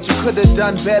 But you could have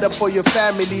done better for your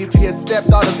family if you had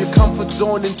stepped out of your comfort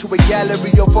zone into a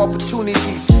gallery of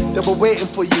opportunities that were waiting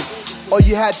for you. All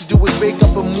you had to do was wake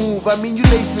up and move. I mean, you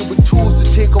laced me with tools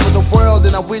to take over the world,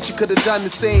 and I wish you could have done the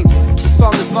same. The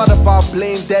song is not about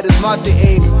blame, that is not the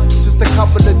aim. Just a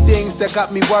couple of things that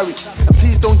got me worried. And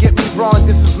please don't get me wrong,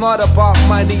 this is not about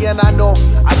money. And I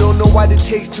don't know what it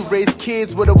takes to raise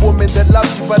kids with a woman that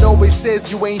loves you but always says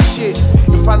you ain't shit.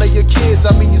 In front of your kids,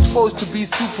 I mean, you're supposed to be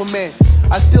Superman.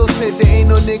 I still said there ain't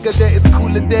no nigga that is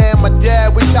cooler than my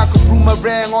dad. Wish I could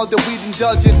boomerang all the weed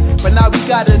indulgent, but now we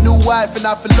got a new wife and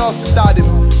I feel lost without him.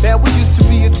 Man, we used to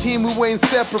be a team, we were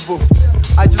inseparable.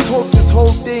 I just hope this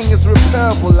whole thing is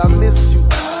repairable. I miss you.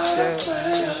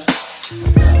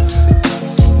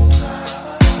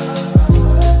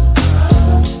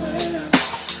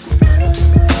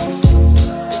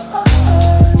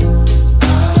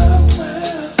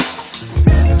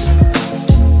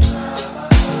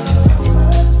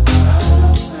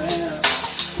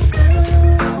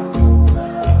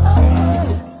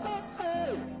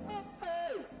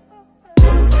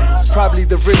 Probably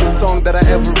the realest song that I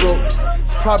ever wrote.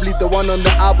 It's probably the one on the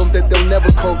album that they'll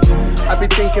never quote. I've been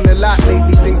thinking a lot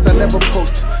lately, things I never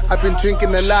post. I've been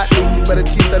drinking a lot lately, but at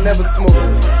least I never smoke.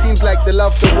 Seems like they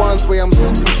love the ones where I'm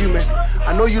superhuman.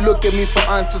 I know you look at me for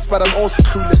answers, but I'm also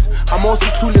clueless. I'm also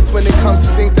clueless when it comes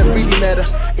to things that really matter.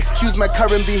 Excuse my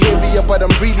current behavior, but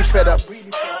I'm really fed up.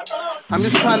 I'm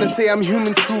just trying to say I'm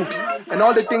human too. And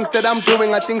all the things that I'm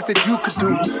doing are things that you could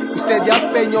do. Instead, y'all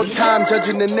spend your time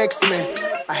judging the next man.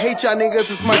 I hate y'all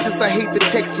niggas as much as I hate the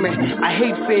text, man. I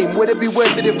hate fame. Would it be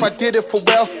worth it if I did it for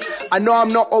wealth? I know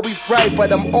I'm not always right,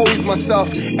 but I'm always myself.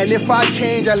 And if I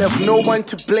change, I'll have no one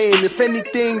to blame. If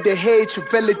anything, the hate should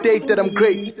validate that I'm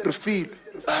great. Rafid.